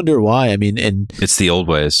I wonder why. I mean, and it's the old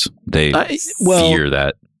ways. They fear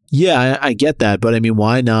that. Yeah, I get that, but I mean,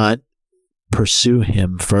 why not pursue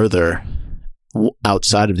him further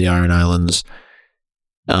outside of the Iron Islands,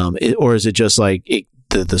 or is it just like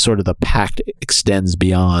the sort of the pact extends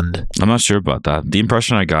beyond? I'm not sure about that. The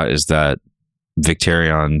impression I got is that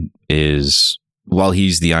Victarion is, while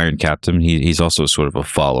he's the Iron Captain, he's also sort of a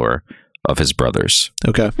follower of his brothers.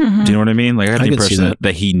 Okay, do you know what I mean? Like I had the impression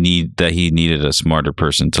that he needed a smarter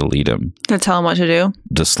person to lead him, to tell him what to do.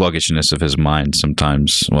 The sluggishness of his mind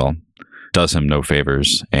sometimes, does him no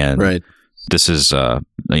favors, and right. This is,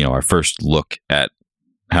 our first look at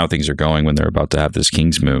how things are going when they're about to have this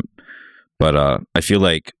Kingsmoot. But I feel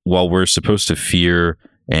like while we're supposed to fear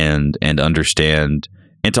and understand,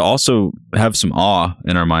 and to also have some awe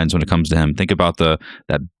in our minds when it comes to him, think about that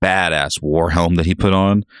badass war helm that he put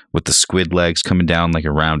on with the squid legs coming down like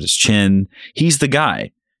around his chin. He's the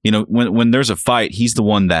guy. When there's a fight, he's the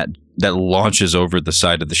one that launches over the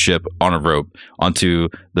side of the ship on a rope onto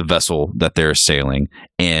the vessel that they're sailing,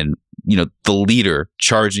 and the leader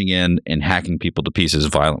charging in and hacking people to pieces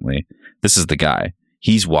violently. This is the guy.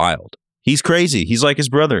 He's wild. He's crazy. He's like his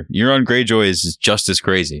brother. Euron Greyjoy is just as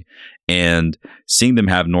crazy. And seeing them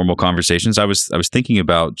have normal conversations, I was thinking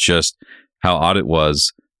about just how odd it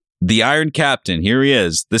was. The Iron Captain, here he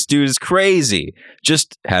is. This dude is crazy.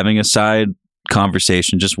 Just having a side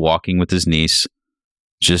conversation, just walking with his niece,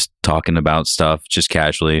 just talking about stuff, just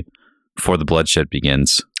casually, before the bloodshed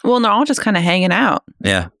begins. Well, they're all just kind of hanging out.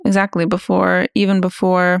 Yeah. Exactly. Even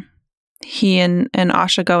before he and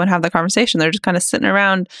Asha go and have the conversation. They're just kind of sitting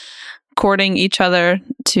around courting each other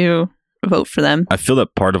to vote for them. I feel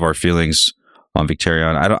that part of our feelings on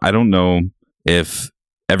Victarion, I don't know if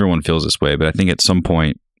everyone feels this way, but I think at some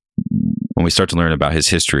point when we start to learn about his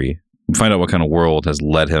history, we find out what kind of world has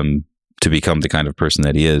led him to become the kind of person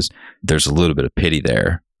that he is. There's a little bit of pity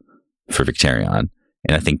there for Victarion.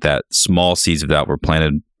 And I think that small seeds of that were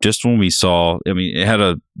planted just when we saw, I mean, it had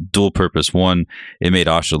a dual purpose. One, it made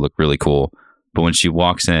Asha look really cool. But when she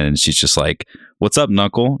walks in and she's just like, "What's up,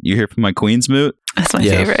 Knuckle? You here for my Queen's moot?" That's my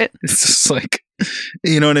favorite. It's just like,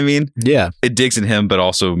 you know what I mean? Yeah. It digs in him, but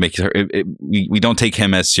also makes her, we don't take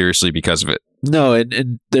him as seriously because of it. No,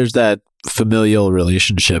 and there's that familial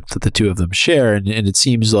relationship that the two of them share. And it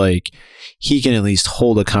seems like he can at least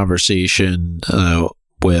hold a conversation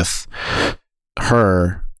with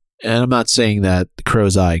her. And I'm not saying that the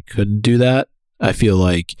Crow's Eye couldn't do that. I feel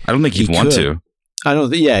like I don't think he'd want to.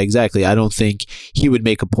 Yeah, exactly. I don't think he would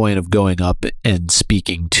make a point of going up and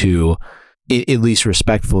speaking to, at least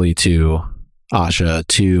respectfully, to Asha,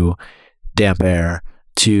 to Dampier,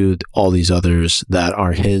 to all these others that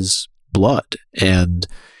are his blood. And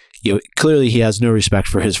clearly he has no respect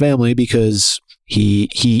for his family because he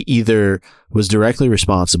either was directly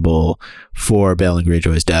responsible for Balon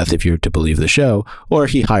Greyjoy's death, if you're to believe the show, or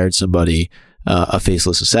he hired somebody, a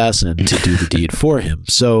faceless assassin, to do the deed for him.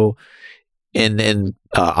 So, and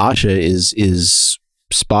Asha is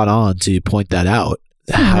spot on to point that out,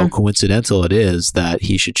 how coincidental it is that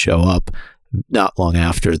he should show up not long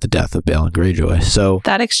after the death of Balon Greyjoy. So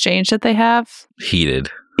that exchange that they have, heated.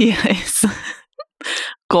 Yes.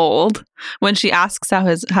 Gold. When she asks how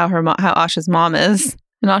Asha's mom is,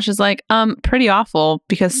 and Asha's like, pretty awful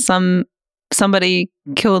because somebody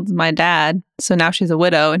killed my dad, so now she's a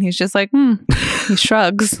widow. And he's just like, he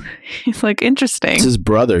shrugs. He's like, interesting. It's his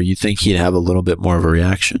brother. You think he'd have a little bit more of a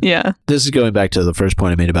reaction. Yeah. This is going back to the first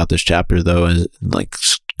point I made about this chapter, though, is like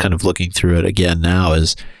kind of looking through it again now,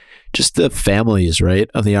 is just the families, right,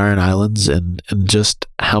 of the Iron Islands, and just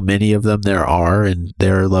how many of them there are and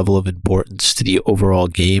their level of importance to the overall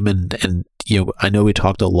game. And I know we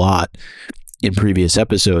talked a lot in previous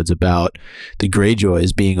episodes about the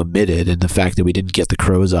Greyjoys being omitted and the fact that we didn't get the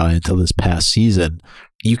Crow's Eye until this past season.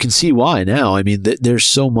 You can see why now. I mean, there's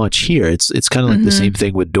so much here. It's kind of like the same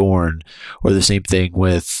thing with Dorne, or the same thing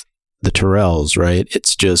with the Tyrells, right?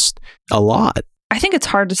 It's just a lot. I think it's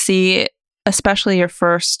hard to see, especially your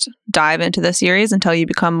first dive into the series, until you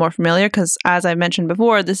become more familiar, because as I mentioned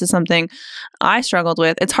before, this is something I struggled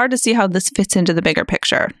with. It's hard to see how this fits into the bigger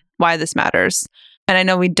picture, why this matters. And I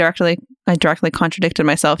know I directly contradicted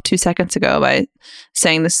myself 2 seconds ago by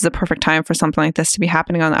saying this is a perfect time for something like this to be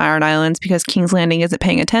happening on the Iron Islands because King's Landing isn't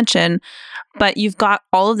paying attention. But you've got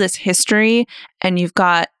all of this history, and you've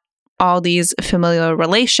got all these familial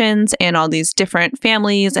relations and all these different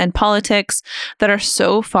families and politics that are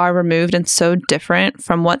so far removed and so different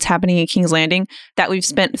from what's happening in King's Landing that we've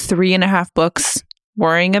spent 3.5 books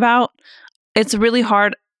worrying about. It's really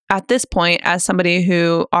hard at this point, as somebody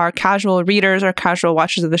who are casual readers or casual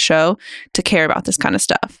watchers of the show, to care about this kind of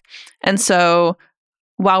stuff. And so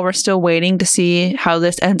while we're still waiting to see how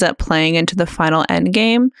this ends up playing into the final end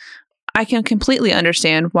game, I can completely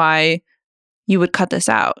understand why you would cut this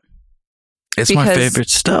out. It's my favorite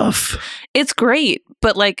stuff. It's great.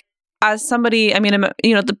 But like, as somebody, I mean,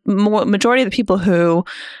 the majority of the people who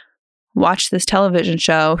watch this television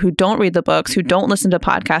show, who don't read the books, who don't listen to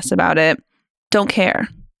podcasts about it, don't care.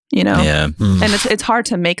 Yeah. And it's hard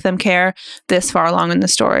to make them care this far along in the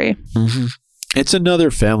story. Mm-hmm. It's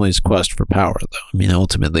another family's quest for power, though. I mean,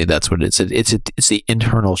 ultimately, that's what it's the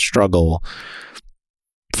internal struggle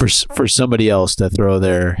for somebody else to throw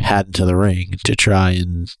their hat into the ring to try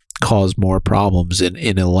and cause more problems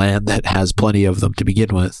in a land that has plenty of them to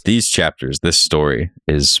begin with. These chapters, this story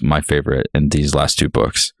is my favorite in these last 2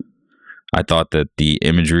 books. I thought that the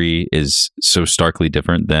imagery is so starkly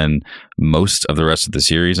different than most of the rest of the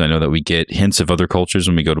series. I know that we get hints of other cultures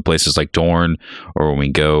when we go to places like Dorne, or when we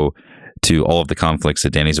go to all of the conflicts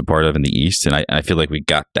that Dany's a part of in the East. And I feel like we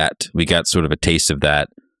got that. We got sort of a taste of that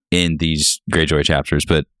in these Greyjoy chapters,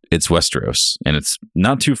 but it's Westeros, and it's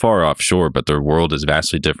not too far offshore, but their world is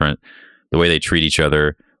vastly different. The way they treat each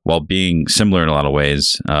other, while being similar in a lot of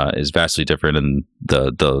ways, is vastly different in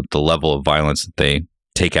the level of violence that they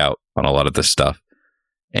take out on a lot of this stuff.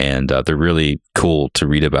 And they're really cool to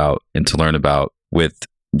read about and to learn about, with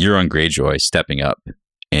Euron Greyjoy stepping up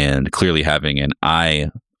and clearly having an eye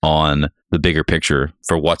on the bigger picture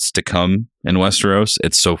for what's to come in Westeros.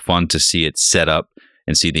 It's so fun to see it set up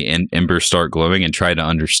and see the embers start glowing, and try to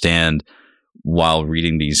understand while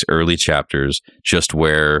reading these early chapters just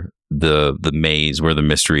where the maze, where the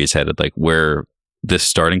mystery is headed, like where this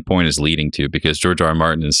starting point is leading to, because George R.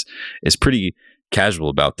 Martin is pretty casual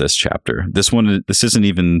about this chapter. This isn't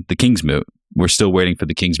even the King's Moot. We're still waiting for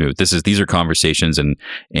the King's Moot. These are conversations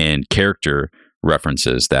and character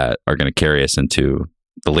references that are going to carry us into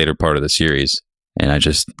the later part of the series. And I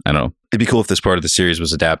don't know. It'd be cool if this part of the series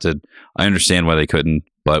was adapted. I understand why they couldn't,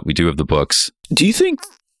 but we do have the books. Do you think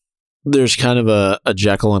there's kind of a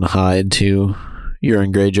Jekyll and Hyde to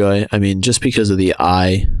Euron Greyjoy? I mean, just because of the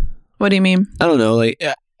eye. What do you mean? I don't know. Like,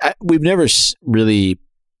 we've never really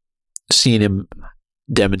seen him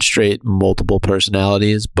demonstrate multiple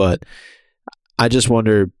personalities, but I just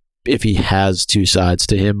wonder if he has two sides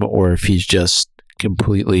to him, or if he's just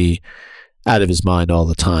completely out of his mind all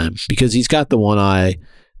the time, because he's got the one eye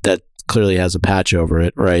that clearly has a patch over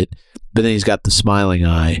it, right? But then he's got the smiling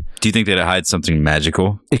eye. Do you think that it hides something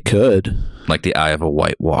magical? It could. Like the eye of a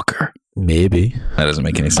White Walker. Maybe. That doesn't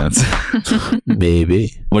make any sense.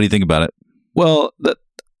 Maybe. What do you think about it? Well,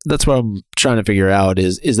 that's what I'm trying to figure out.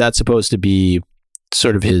 Is that supposed to be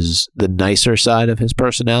sort of the nicer side of his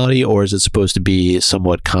personality, or is it supposed to be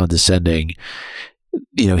somewhat condescending?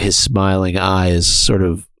 You know, his smiling eye is sort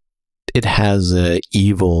of, it has a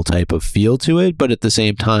evil type of feel to it, but at the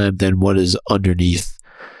same time, then what is underneath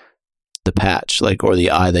the patch, like, or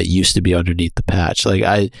the eye that used to be underneath the patch?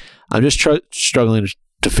 Like, I'm just struggling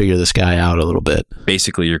to figure this guy out a little bit.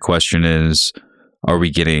 Basically, your question is, are we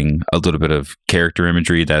getting a little bit of character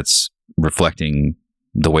imagery that's reflecting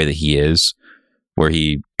the way that he is, where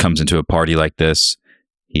he comes into a party like this,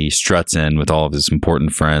 he struts in with all of his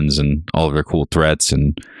important friends and all of their cool threats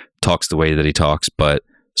and talks the way that he talks, but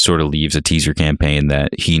sort of leaves a teaser campaign that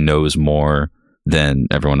he knows more than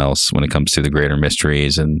everyone else when it comes to the greater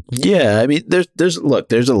mysteries. And yeah, I mean, there's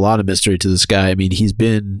a lot of mystery to this guy. I mean, he's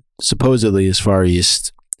been supposedly as far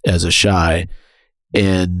east as Asshai,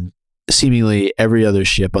 and seemingly every other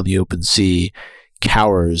ship on the open sea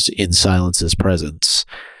cowers in Silence's presence.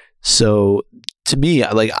 So to me,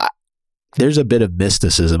 there's a bit of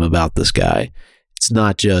mysticism about this guy. It's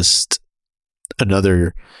not just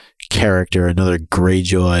another character, another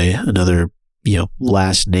Greyjoy, another,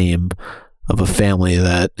 last name of a family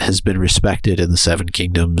that has been respected in the Seven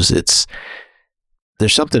Kingdoms.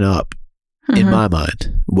 There's something up in my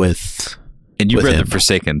mind with. And you've read him. The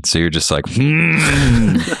Forsaken, so you're just like,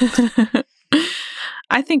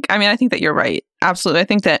 I think that you're right. Absolutely. I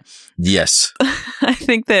think that. Yes. I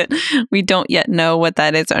think that we don't yet know what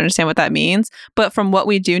that is or understand what that means. But from what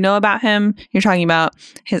we do know about him, you're talking about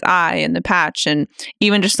his eye and the patch, and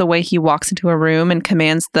even just the way he walks into a room and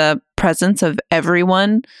commands the presence of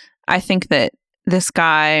everyone. I think that this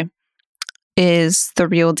guy is the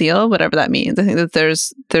real deal, whatever that means. I think that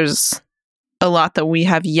there's a lot that we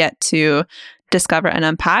have yet to discover and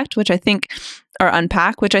unpack, which I think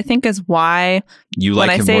is why you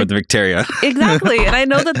like him more than Victarion. Exactly. And I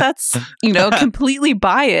know that that's, completely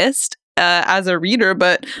biased as a reader,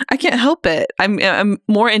 but I can't help it. I'm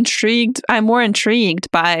more intrigued. I'm more intrigued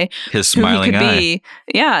by his smiling eye. Be.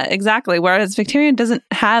 Yeah, exactly. Whereas Victarion doesn't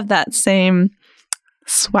have that same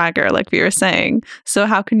swagger, like we were saying. So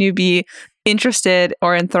how can you be interested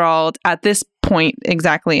or enthralled at this point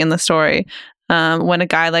exactly in the story when a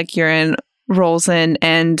guy like Euron rolls in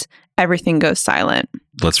and everything goes silent?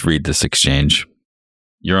 Let's read this exchange.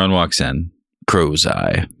 Euron walks in. Crow's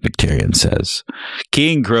Eye, Victarion says.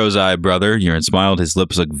 King Crow's Eye, brother. Euron smiled. His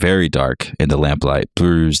lips looked very dark in the lamplight,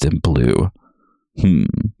 bruised and blue.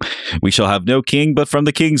 We shall have no king but from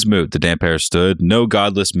the King's Moot, the damp hair stood. No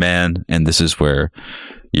godless man. And this is where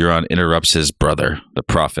Euron interrupts his brother, the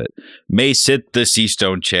prophet. May sit the sea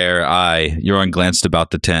stone chair. I, Euron glanced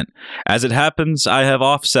about the tent. As it happens, I have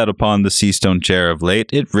oft sat upon the sea stone chair of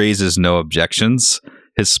late. It raises no objections.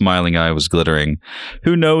 His smiling eye was glittering.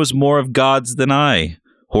 Who knows more of gods than I?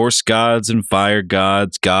 Horse gods and fire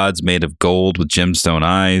gods, gods made of gold with gemstone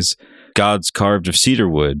eyes, gods carved of cedar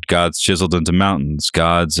wood, gods chiseled into mountains,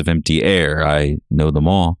 gods of empty air. I know them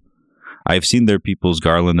all. I have seen their peoples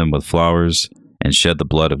garland them with flowers and shed the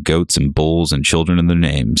blood of goats and bulls and children in their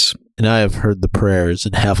names. And I have heard the prayers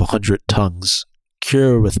and have 100 tongues.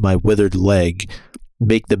 Cure with my withered leg.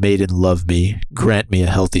 Make the maiden love me. Grant me a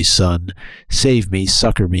healthy son. Save me,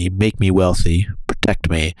 succor me, make me wealthy. Protect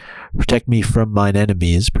me. Protect me from mine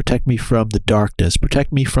enemies. Protect me from the darkness.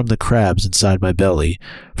 Protect me from the crabs inside my belly.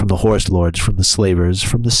 From the horse lords, from the slavers,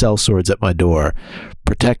 from the sellswords at my door.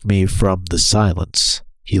 Protect me from the silence.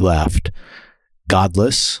 He laughed.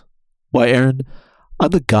 Godless? Why, Aaron, I'm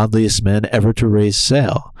the godliest man ever to raise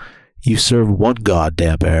sail. You serve one god,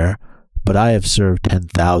 damp air, but I have served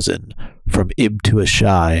 10,000. from Ib to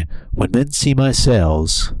Ashai. When men see my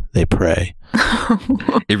sails, they pray.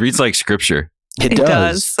 It reads like scripture. It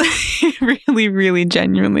does. It really, really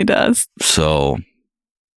genuinely does. So,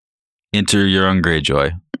 enter Euron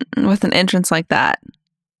Greyjoy. With an entrance like that.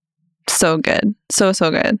 So good. So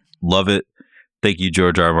good. Love it. Thank you,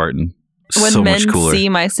 George R. R. Martin. When so men much cooler. see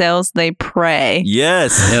my sails, they pray.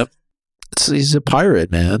 Yes. Yep. He's a pirate,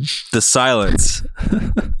 man. The Silence.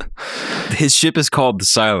 His ship is called the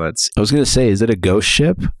Silence. I was going to say, is it a ghost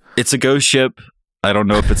ship? It's a ghost ship. I don't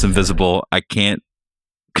know if it's invisible. I can't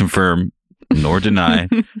confirm nor deny.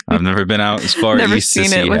 I've never been out as far east as he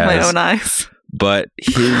has. Never seen it with my own eyes. But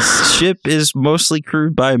his ship is mostly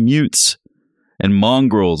crewed by mutes and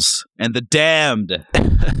mongrels and the damned.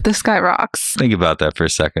 The sky rocks. Think about that for a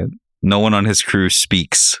second. No one on his crew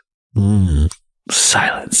speaks.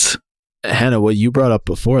 Silence. Hannah, what you brought up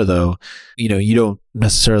before, though, you don't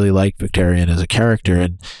necessarily like Victarion as a character,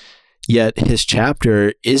 and yet his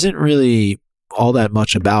chapter isn't really all that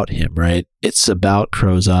much about him, right? It's about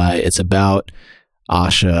Crow's Eye. It's about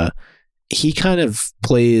Asha. He kind of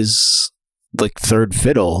plays like third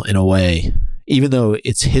fiddle in a way, even though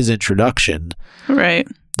it's his introduction. Right.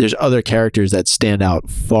 There's other characters that stand out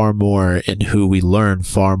far more and who we learn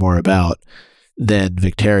far more about than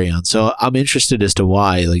Victarion. So I'm interested as to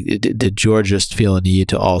why. Like, did George just feel a need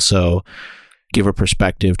to also give a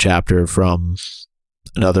perspective chapter from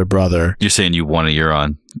another brother? You're saying you want a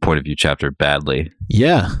Euron point of view chapter badly.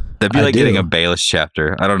 Yeah. That'd be like getting a Baelish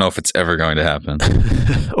chapter. I don't know if it's ever going to happen.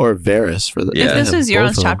 Or Varys for the. If this was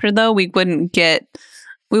Euron's chapter, though, we wouldn't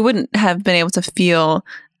have been able to feel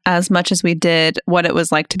as much as we did what it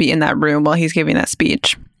was like to be in that room while he's giving that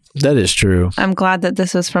speech. That is true. I'm glad that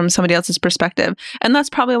this is from somebody else's perspective. And that's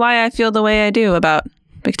probably why I feel the way I do about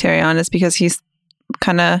Victarion, is because he's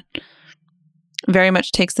kind of very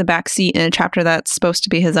much takes the back seat in a chapter that's supposed to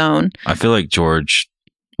be his own. I feel like George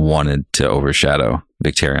wanted to overshadow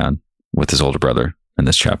Victarion with his older brother in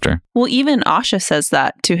this chapter. Well, even Asha says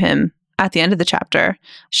that to him at the end of the chapter.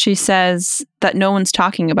 She says that no one's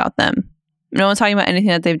talking about them. No one's talking about anything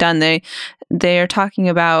that they've done. They are talking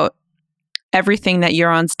about everything that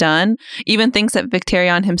Euron's done, even things that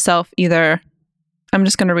Victarion himself either... I'm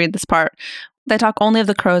just going to read this part. They talk only of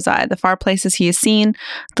the Crow's Eye, the far places he has seen,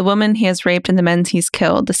 the women he has raped and the men he's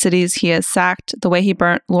killed, the cities he has sacked, the way he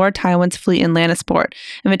burnt Lord Tywin's fleet in Lannisport.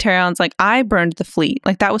 And Victarion's like, I burned the fleet.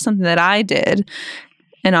 Like, that was something that I did.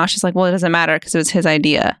 And Asha's like, well, it doesn't matter because it was his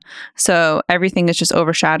idea. So everything is just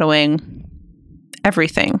overshadowing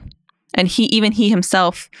everything. And he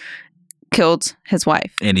himself killed his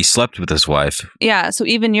wife. And he slept with his wife. Yeah, so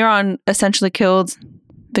even Euron essentially killed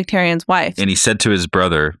Victarion's wife. And he said to his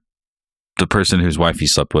brother, the person whose wife he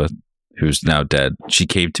slept with, who's now dead, she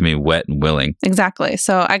came to me wet and willing. Exactly.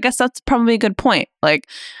 So I guess that's probably a good point. Like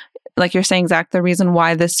you're saying, Zach, the reason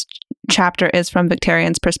why this chapter is from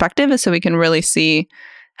Victarion's perspective is so we can really see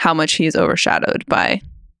how much he's overshadowed by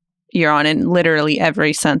Euron in literally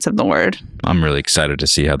every sense of the word. I'm really excited to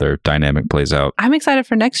see how their dynamic plays out. I'm excited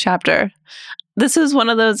for next chapter. This is one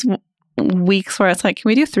of those weeks where it's like, can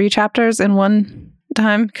we do 3 chapters in one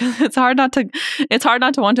time? Because it's hard not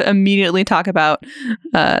to want to immediately talk about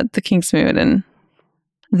the Kingsmoot and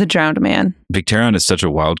the drowned man. Victarion is such a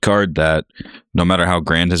wild card that no matter how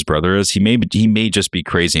grand his brother is, he may just be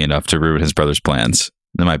crazy enough to ruin his brother's plans.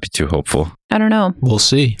 That might be too hopeful. I don't know. We'll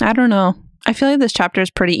see. I don't know. I feel like this chapter is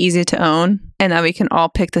pretty easy to own and that we can all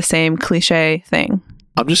pick the same cliche thing.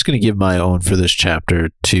 I'm just going to give my own for this chapter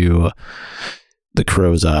to the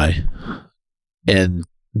Crow's Eye and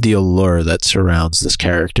the allure that surrounds this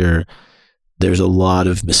character. There's a lot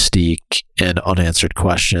of mystique and unanswered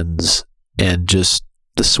questions and just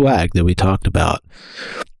the swag that we talked about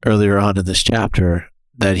earlier on in this chapter,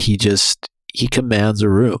 that he commands a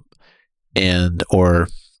room or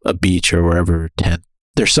a beach or wherever tent.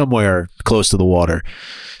 They're somewhere close to the water.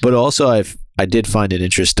 But also I did find it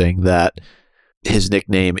interesting that his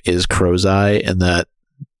nickname is Crow's Eye and that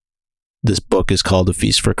this book is called A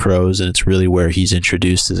Feast for Crows, and it's really where he's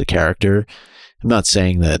introduced as a character. I'm not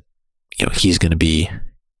saying that he's going to be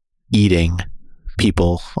eating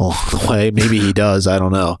people all the way. Maybe he does. I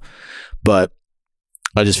don't know. But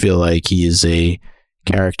I just feel like he is a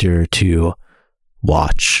character to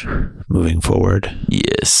watch moving forward.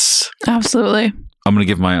 Yes. Absolutely. I'm going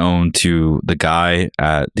to give my own to the guy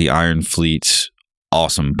at the Iron Fleet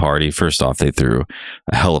awesome party. First off, they threw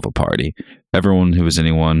a hell of a party. Everyone who was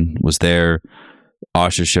anyone was there.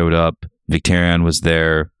 Asha showed up. Victarion was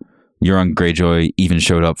there. Euron Greyjoy even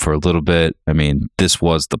showed up for a little bit. I mean, this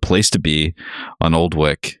was the place to be on Old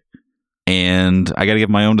Wick. And I got to give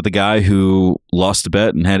my own to the guy who lost a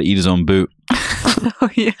bet and had to eat his own boot. Oh,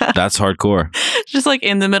 yeah. That's hardcore. Just like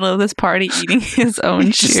in the middle of this party eating his own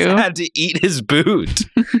He shoe. just had to eat his boot.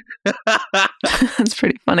 That's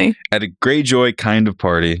pretty funny. At a Greyjoy kind of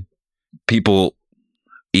party, people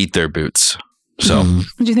eat their boots. So,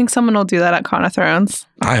 Do you think someone will do that at Con of Thrones?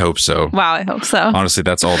 I hope so. Wow, I hope so. Honestly,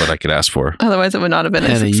 that's all that I could ask for. Otherwise, it would not have been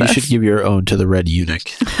Hannah, a success. you should give your own to the Red Eunuch.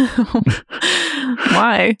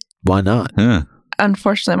 Why? Why not? Huh.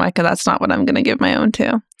 Unfortunately, Micah, that's not what I'm going to give my own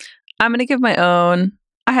to. I'm going to give my own.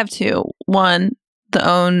 I have two. One, the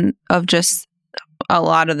own of just a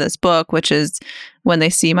lot of this book, which is when they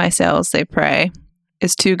see my sails, they pray,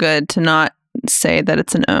 is too good to not say that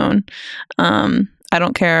it's an own. I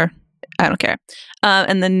don't care.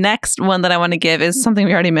 And the next one that I want to give is something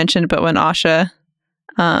we already mentioned, but when Asha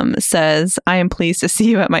says, "I am pleased to see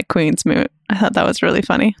you at my queen's moot," I thought that was really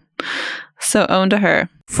funny. So own to her.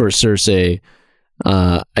 For Cersei,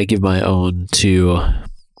 I give my own to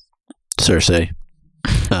Cersei.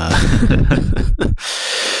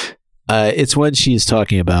 It's when she's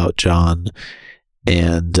talking about Jon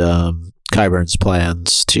and Qyburn's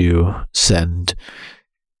plans to send,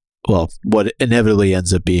 well, what inevitably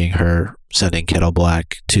ends up being her sending Kettle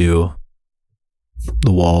Black to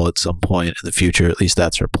the Wall at some point in the future. At least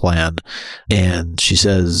that's her plan. And she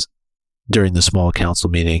says during the small council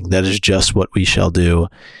meeting, "That is just what we shall do.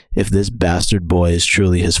 If this bastard boy is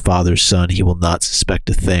truly his father's son, he will not suspect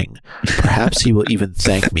a thing. Perhaps he will even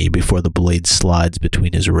thank me before the blade slides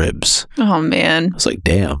between his ribs." Oh, man. I was like,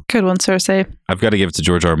 damn. Good one, Cersei. I've got to give it to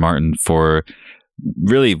George R. R. Martin for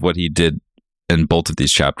really what he did in both of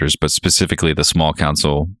these chapters, but specifically the small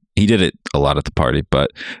council. He did it a lot at the party,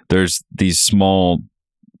 but there's these small,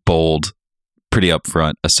 bold, pretty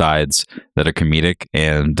upfront asides that are comedic,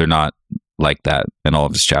 and they're not like that in all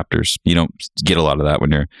of his chapters. You don't get a lot of that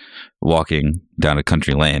when you're walking down a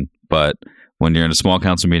country lane, but when you're in a small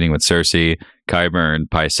council meeting with Cersei, Qyburn,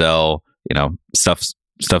 Pycelle,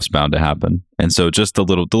 stuff's bound to happen. And so just the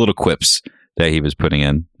little quips that he was putting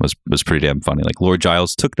in was pretty damn funny. Like Lord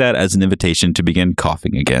Giles took that as an invitation to begin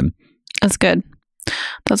coughing again. That's good.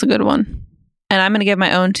 That's a good one. And I'm going to give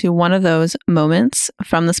my own to one of those moments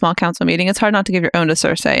from the small council meeting. It's hard not to give your own to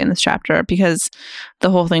Cersei in this chapter because the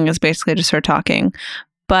whole thing is basically just her talking.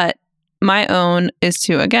 But my own is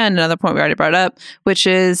to, again, another point we already brought up, which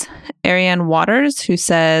is Arianne Waters, who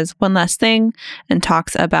says one last thing and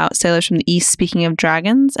talks about sailors from the east speaking of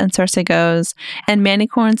dragons. And Cersei goes, "And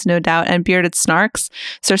manicorns, no doubt, and bearded snarks."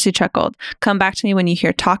 Cersei chuckled. "Come back to me when you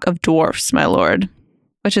hear talk of dwarfs, my lord."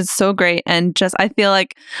 Which is so great. And just, I feel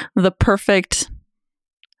like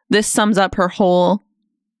this sums up her whole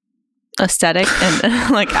aesthetic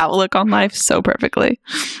and like outlook on life so perfectly.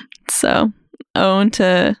 So I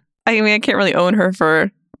can't really own her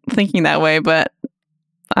for thinking that way, but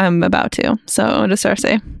I'm about to. So own to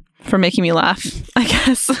Cersei for making me laugh, I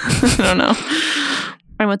guess. I don't know.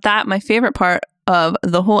 And with that, my favorite part of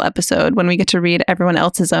the whole episode, when we get to read everyone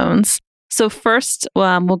else's owns. So first,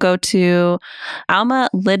 we'll go to Alma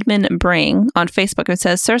Lidman Bring on Facebook, who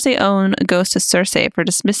says, "Cersei own goes to Cersei for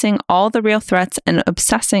dismissing all the real threats and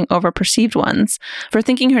obsessing over perceived ones, for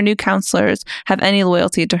thinking her new counselors have any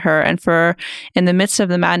loyalty to her, and for, in the midst of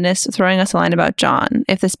the madness, throwing us a line about Jon.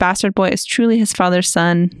 If this bastard boy is truly his father's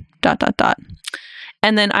son, ...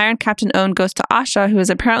 And then Iron Captain Own goes to Asha, who is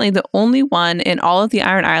apparently the only one in all of the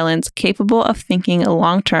Iron Islands capable of thinking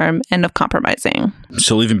long-term and of compromising.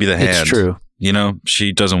 She'll even be the hand. It's true.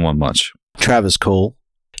 She doesn't want much. Travis Cole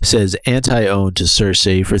says, "Anti-own to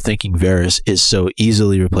Cersei for thinking Varys is so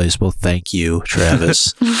easily replaceable. Thank you,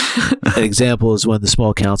 Travis." An example is when the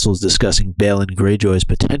small council is discussing Balon Greyjoy's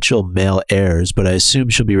potential male heirs, but I assume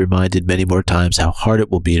she'll be reminded many more times how hard it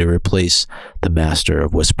will be to replace the Master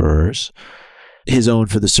of Whisperers. His own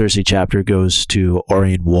for the Cersei chapter goes to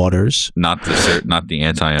Orion Waters. Not the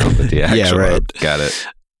anti-own, but the actual. Yeah, right. Got it.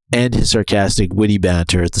 And his sarcastic, witty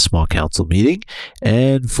banter at the small council meeting.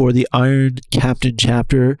 And for the Iron Captain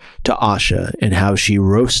chapter, to Asha and how she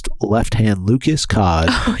roasts left-hand Lucas Cod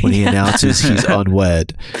when he announces he's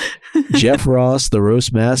unwed. Jeff Ross, the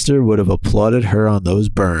roast master, would have applauded her on those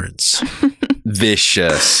burns.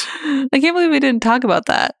 Vicious. I can't believe we didn't talk about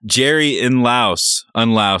that. Jerry in Laos,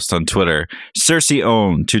 unloused on Twitter. "Cersei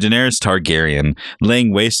own to Daenerys Targaryen,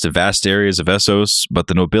 laying waste to vast areas of Essos, but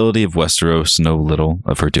the nobility of Westeros know little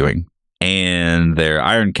of her doing." And their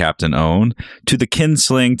Iron Captain own to the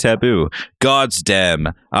kinslaying taboo. "God's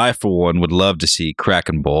damn, I for one would love to see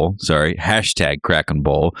Kraken Bowl, #Kraken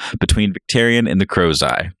Bowl, between Victarion and the Crow's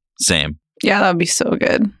Eye." Same. Yeah, that would be so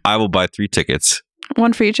good. I will buy 3 tickets.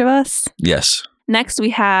 One for each of us? Yes. Next, we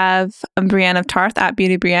have Brienne of Tarth at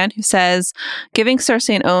Beauty Brienne, who says, giving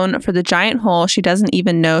Cersei an own for the giant hole she doesn't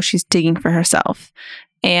even know she's digging for herself.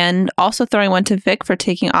 And also throwing one to Vic for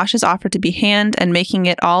taking Asha's offer to be hand and making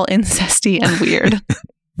it all incesty and weird.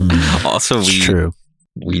 Also,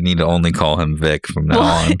 we need to only call him Vic from now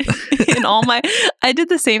on. I did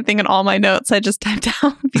the same thing in all my notes. I just typed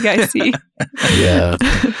down, you guys see. Yeah.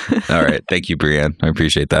 All right. Thank you, Brienne. I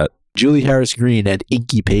appreciate that. Julie Harris Green at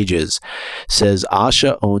Inky Pages says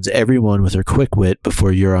Asha owns everyone with her quick wit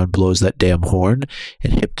before Euron blows that damn horn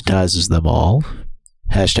and hypnotizes them all.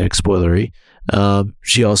 Hashtag spoilery.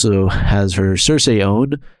 She also has her Cersei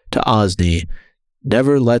own to Osney.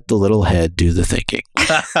 Never let the little head do the thinking.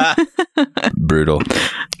 Brutal.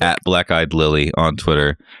 At Black Eyed Lily on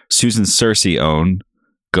Twitter. Susan Cersei own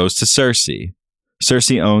goes to Cersei.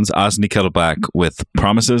 Cersei owns Osney Kettleblack with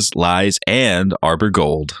promises, lies, and Arbor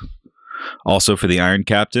Gold. Also for the Iron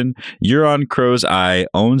Captain, Euron Crow's Eye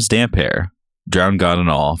owns Damphair. Drown God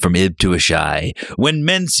and all, from Ib to Ashai. When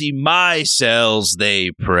men see my cells,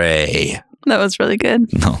 they pray. That was really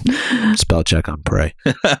good. No. Spell check on pray.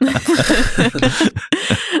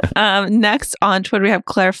 Next on Twitter, we have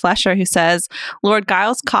Claire Flesher, who says, Lord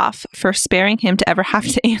Giles Cough for sparing him to ever have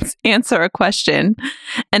to answer a question.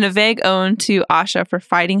 And a vague own to Asha for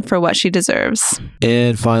fighting for what she deserves.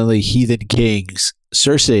 And finally, Heathen Kings.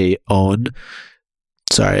 Cersei own.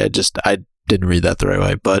 Sorry, I didn't read that the right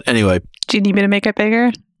way. But anyway. Do you need me to make it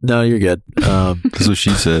bigger? No, you're good. That's what she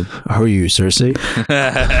said. How are you, Cersei?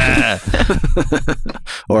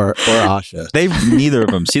 or Asha? Neither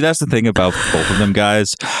of them. See, that's the thing about both of them,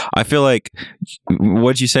 guys. I feel like,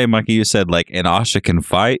 what'd you say, Mikey? You said, like, and Asha can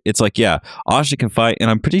fight? It's like, yeah, Asha can fight, and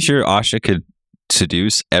I'm pretty sure Asha could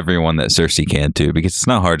seduce everyone that Cersei can too, because it's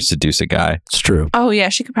not hard to seduce a guy. It's true. Oh, yeah,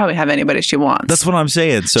 she could probably have anybody she wants. That's what I'm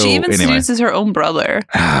saying. So she even seduces her own brother.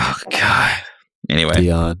 Oh, God. Anyway.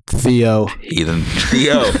 Theo. Heathen.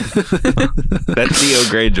 Theo. That's Theo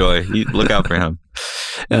Greyjoy. Look out for him.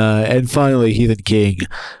 And finally, Heathen King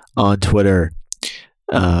on Twitter.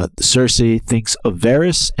 Cersei thinks of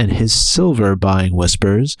Varys and his silver buying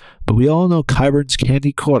whispers, but we all know Qyburn's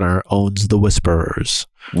Candy Corner owns the whisperers.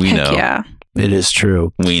 We know. Yeah. It is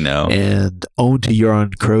true. We know. And own to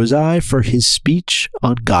Euron Crow's Eye for his speech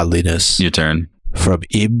on godliness. Your turn. From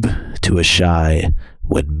Ib to Ashai,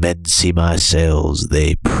 when men see my sails,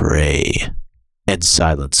 they pray. And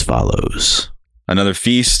silence follows. Another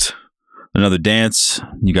feast, another dance.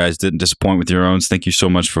 You guys didn't disappoint with your owns. Thank you so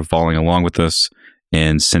much for following along with us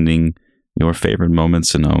and sending your favorite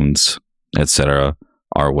moments and owns, etc.,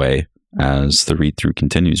 our way as the read-through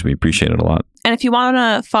continues. We appreciate it a lot. And if you want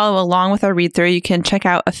to follow along with our read-through, you can check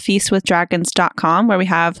out afeastwithdragons.com, where we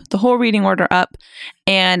have the whole reading order up.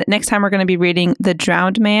 And next time we're going to be reading The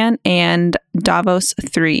Drowned Man and Davos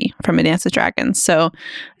 3 from A Dance with Dragons. So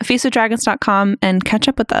afeastwithdragons.com and catch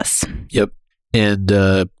up with us. Yep. And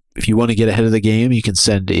if you want to get ahead of the game, you can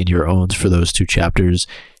send in your owns for those two chapters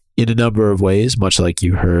in a number of ways, much like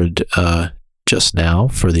you heard just now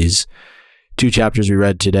for these two chapters we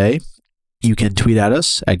read today. You can tweet at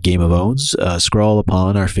us at Game of Owns, scroll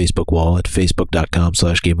upon our Facebook wall at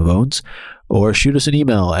facebook.com/GameOfOwns, or shoot us an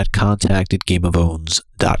email at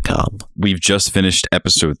contact@gameofowns.com. We've just finished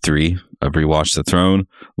episode 3 of Rewatch the Throne,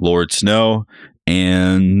 Lord Snow,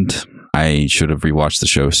 and I should have rewatched the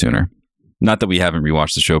show sooner. Not that we haven't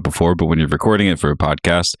rewatched the show before, but when you're recording it for a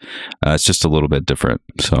podcast, it's just a little bit different.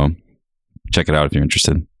 So check it out if you're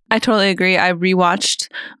interested. I totally agree. I rewatched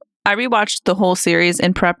the whole series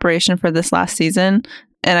in preparation for this last season,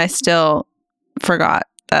 and I still forgot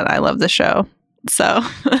that I love the show. So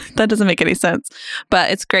that doesn't make any sense, but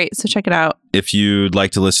it's great. So check it out. If you'd like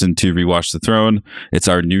to listen to Rewatch the Throne, it's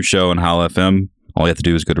our new show on Howl FM. All you have to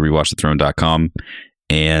do is go to rewatchthethrone.com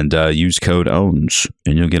and use code OWNS,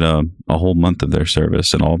 and you'll get a whole month of their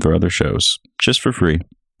service and all of their other shows just for free.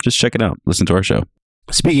 Just check it out. Listen to our show.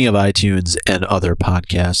 Speaking of iTunes and other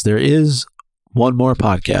podcasts, there is one more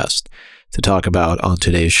podcast to talk about on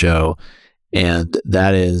today's show, and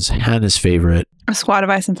that is Hannah's favorite, A Squad of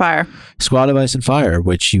Ice and Fire. Squad of Ice and Fire,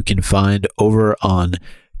 which you can find over on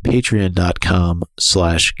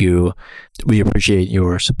patreon.com/goo. We appreciate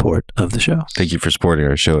your support of the show. Thank you for supporting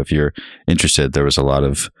our show. If you're interested, there was a lot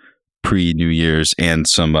of pre-New Year's and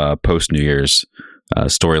some post-New Year's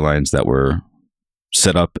storylines that were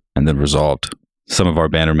set up and then resolved. Some of our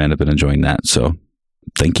bannermen have been enjoying that, so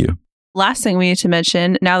thank you. Last thing we need to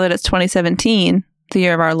mention, now that it's 2017, the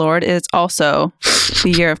year of our Lord, it is also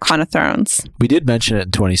the year of Con of Thrones. We did mention it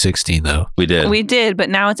in 2016, though. We did, but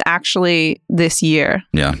now it's actually this year.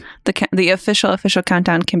 Yeah. The official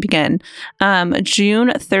countdown can begin. June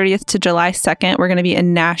 30th to July 2nd, we're going to be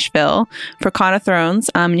in Nashville for Con of Thrones.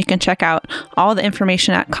 You can check out all the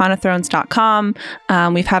information at conofthrones.com.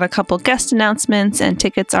 We've had a couple guest announcements and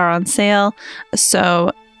tickets are on sale.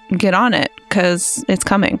 So get on it because it's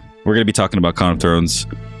coming. We're going to be talking about Con of Thrones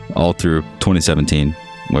all through 2017.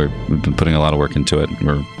 We've been putting a lot of work into it.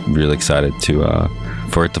 We're really excited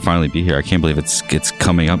for it to finally be here. I can't believe it's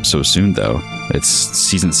coming up so soon, though. It's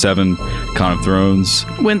season 7, Con of Thrones,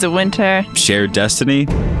 Winds of Winter, Shared Destiny.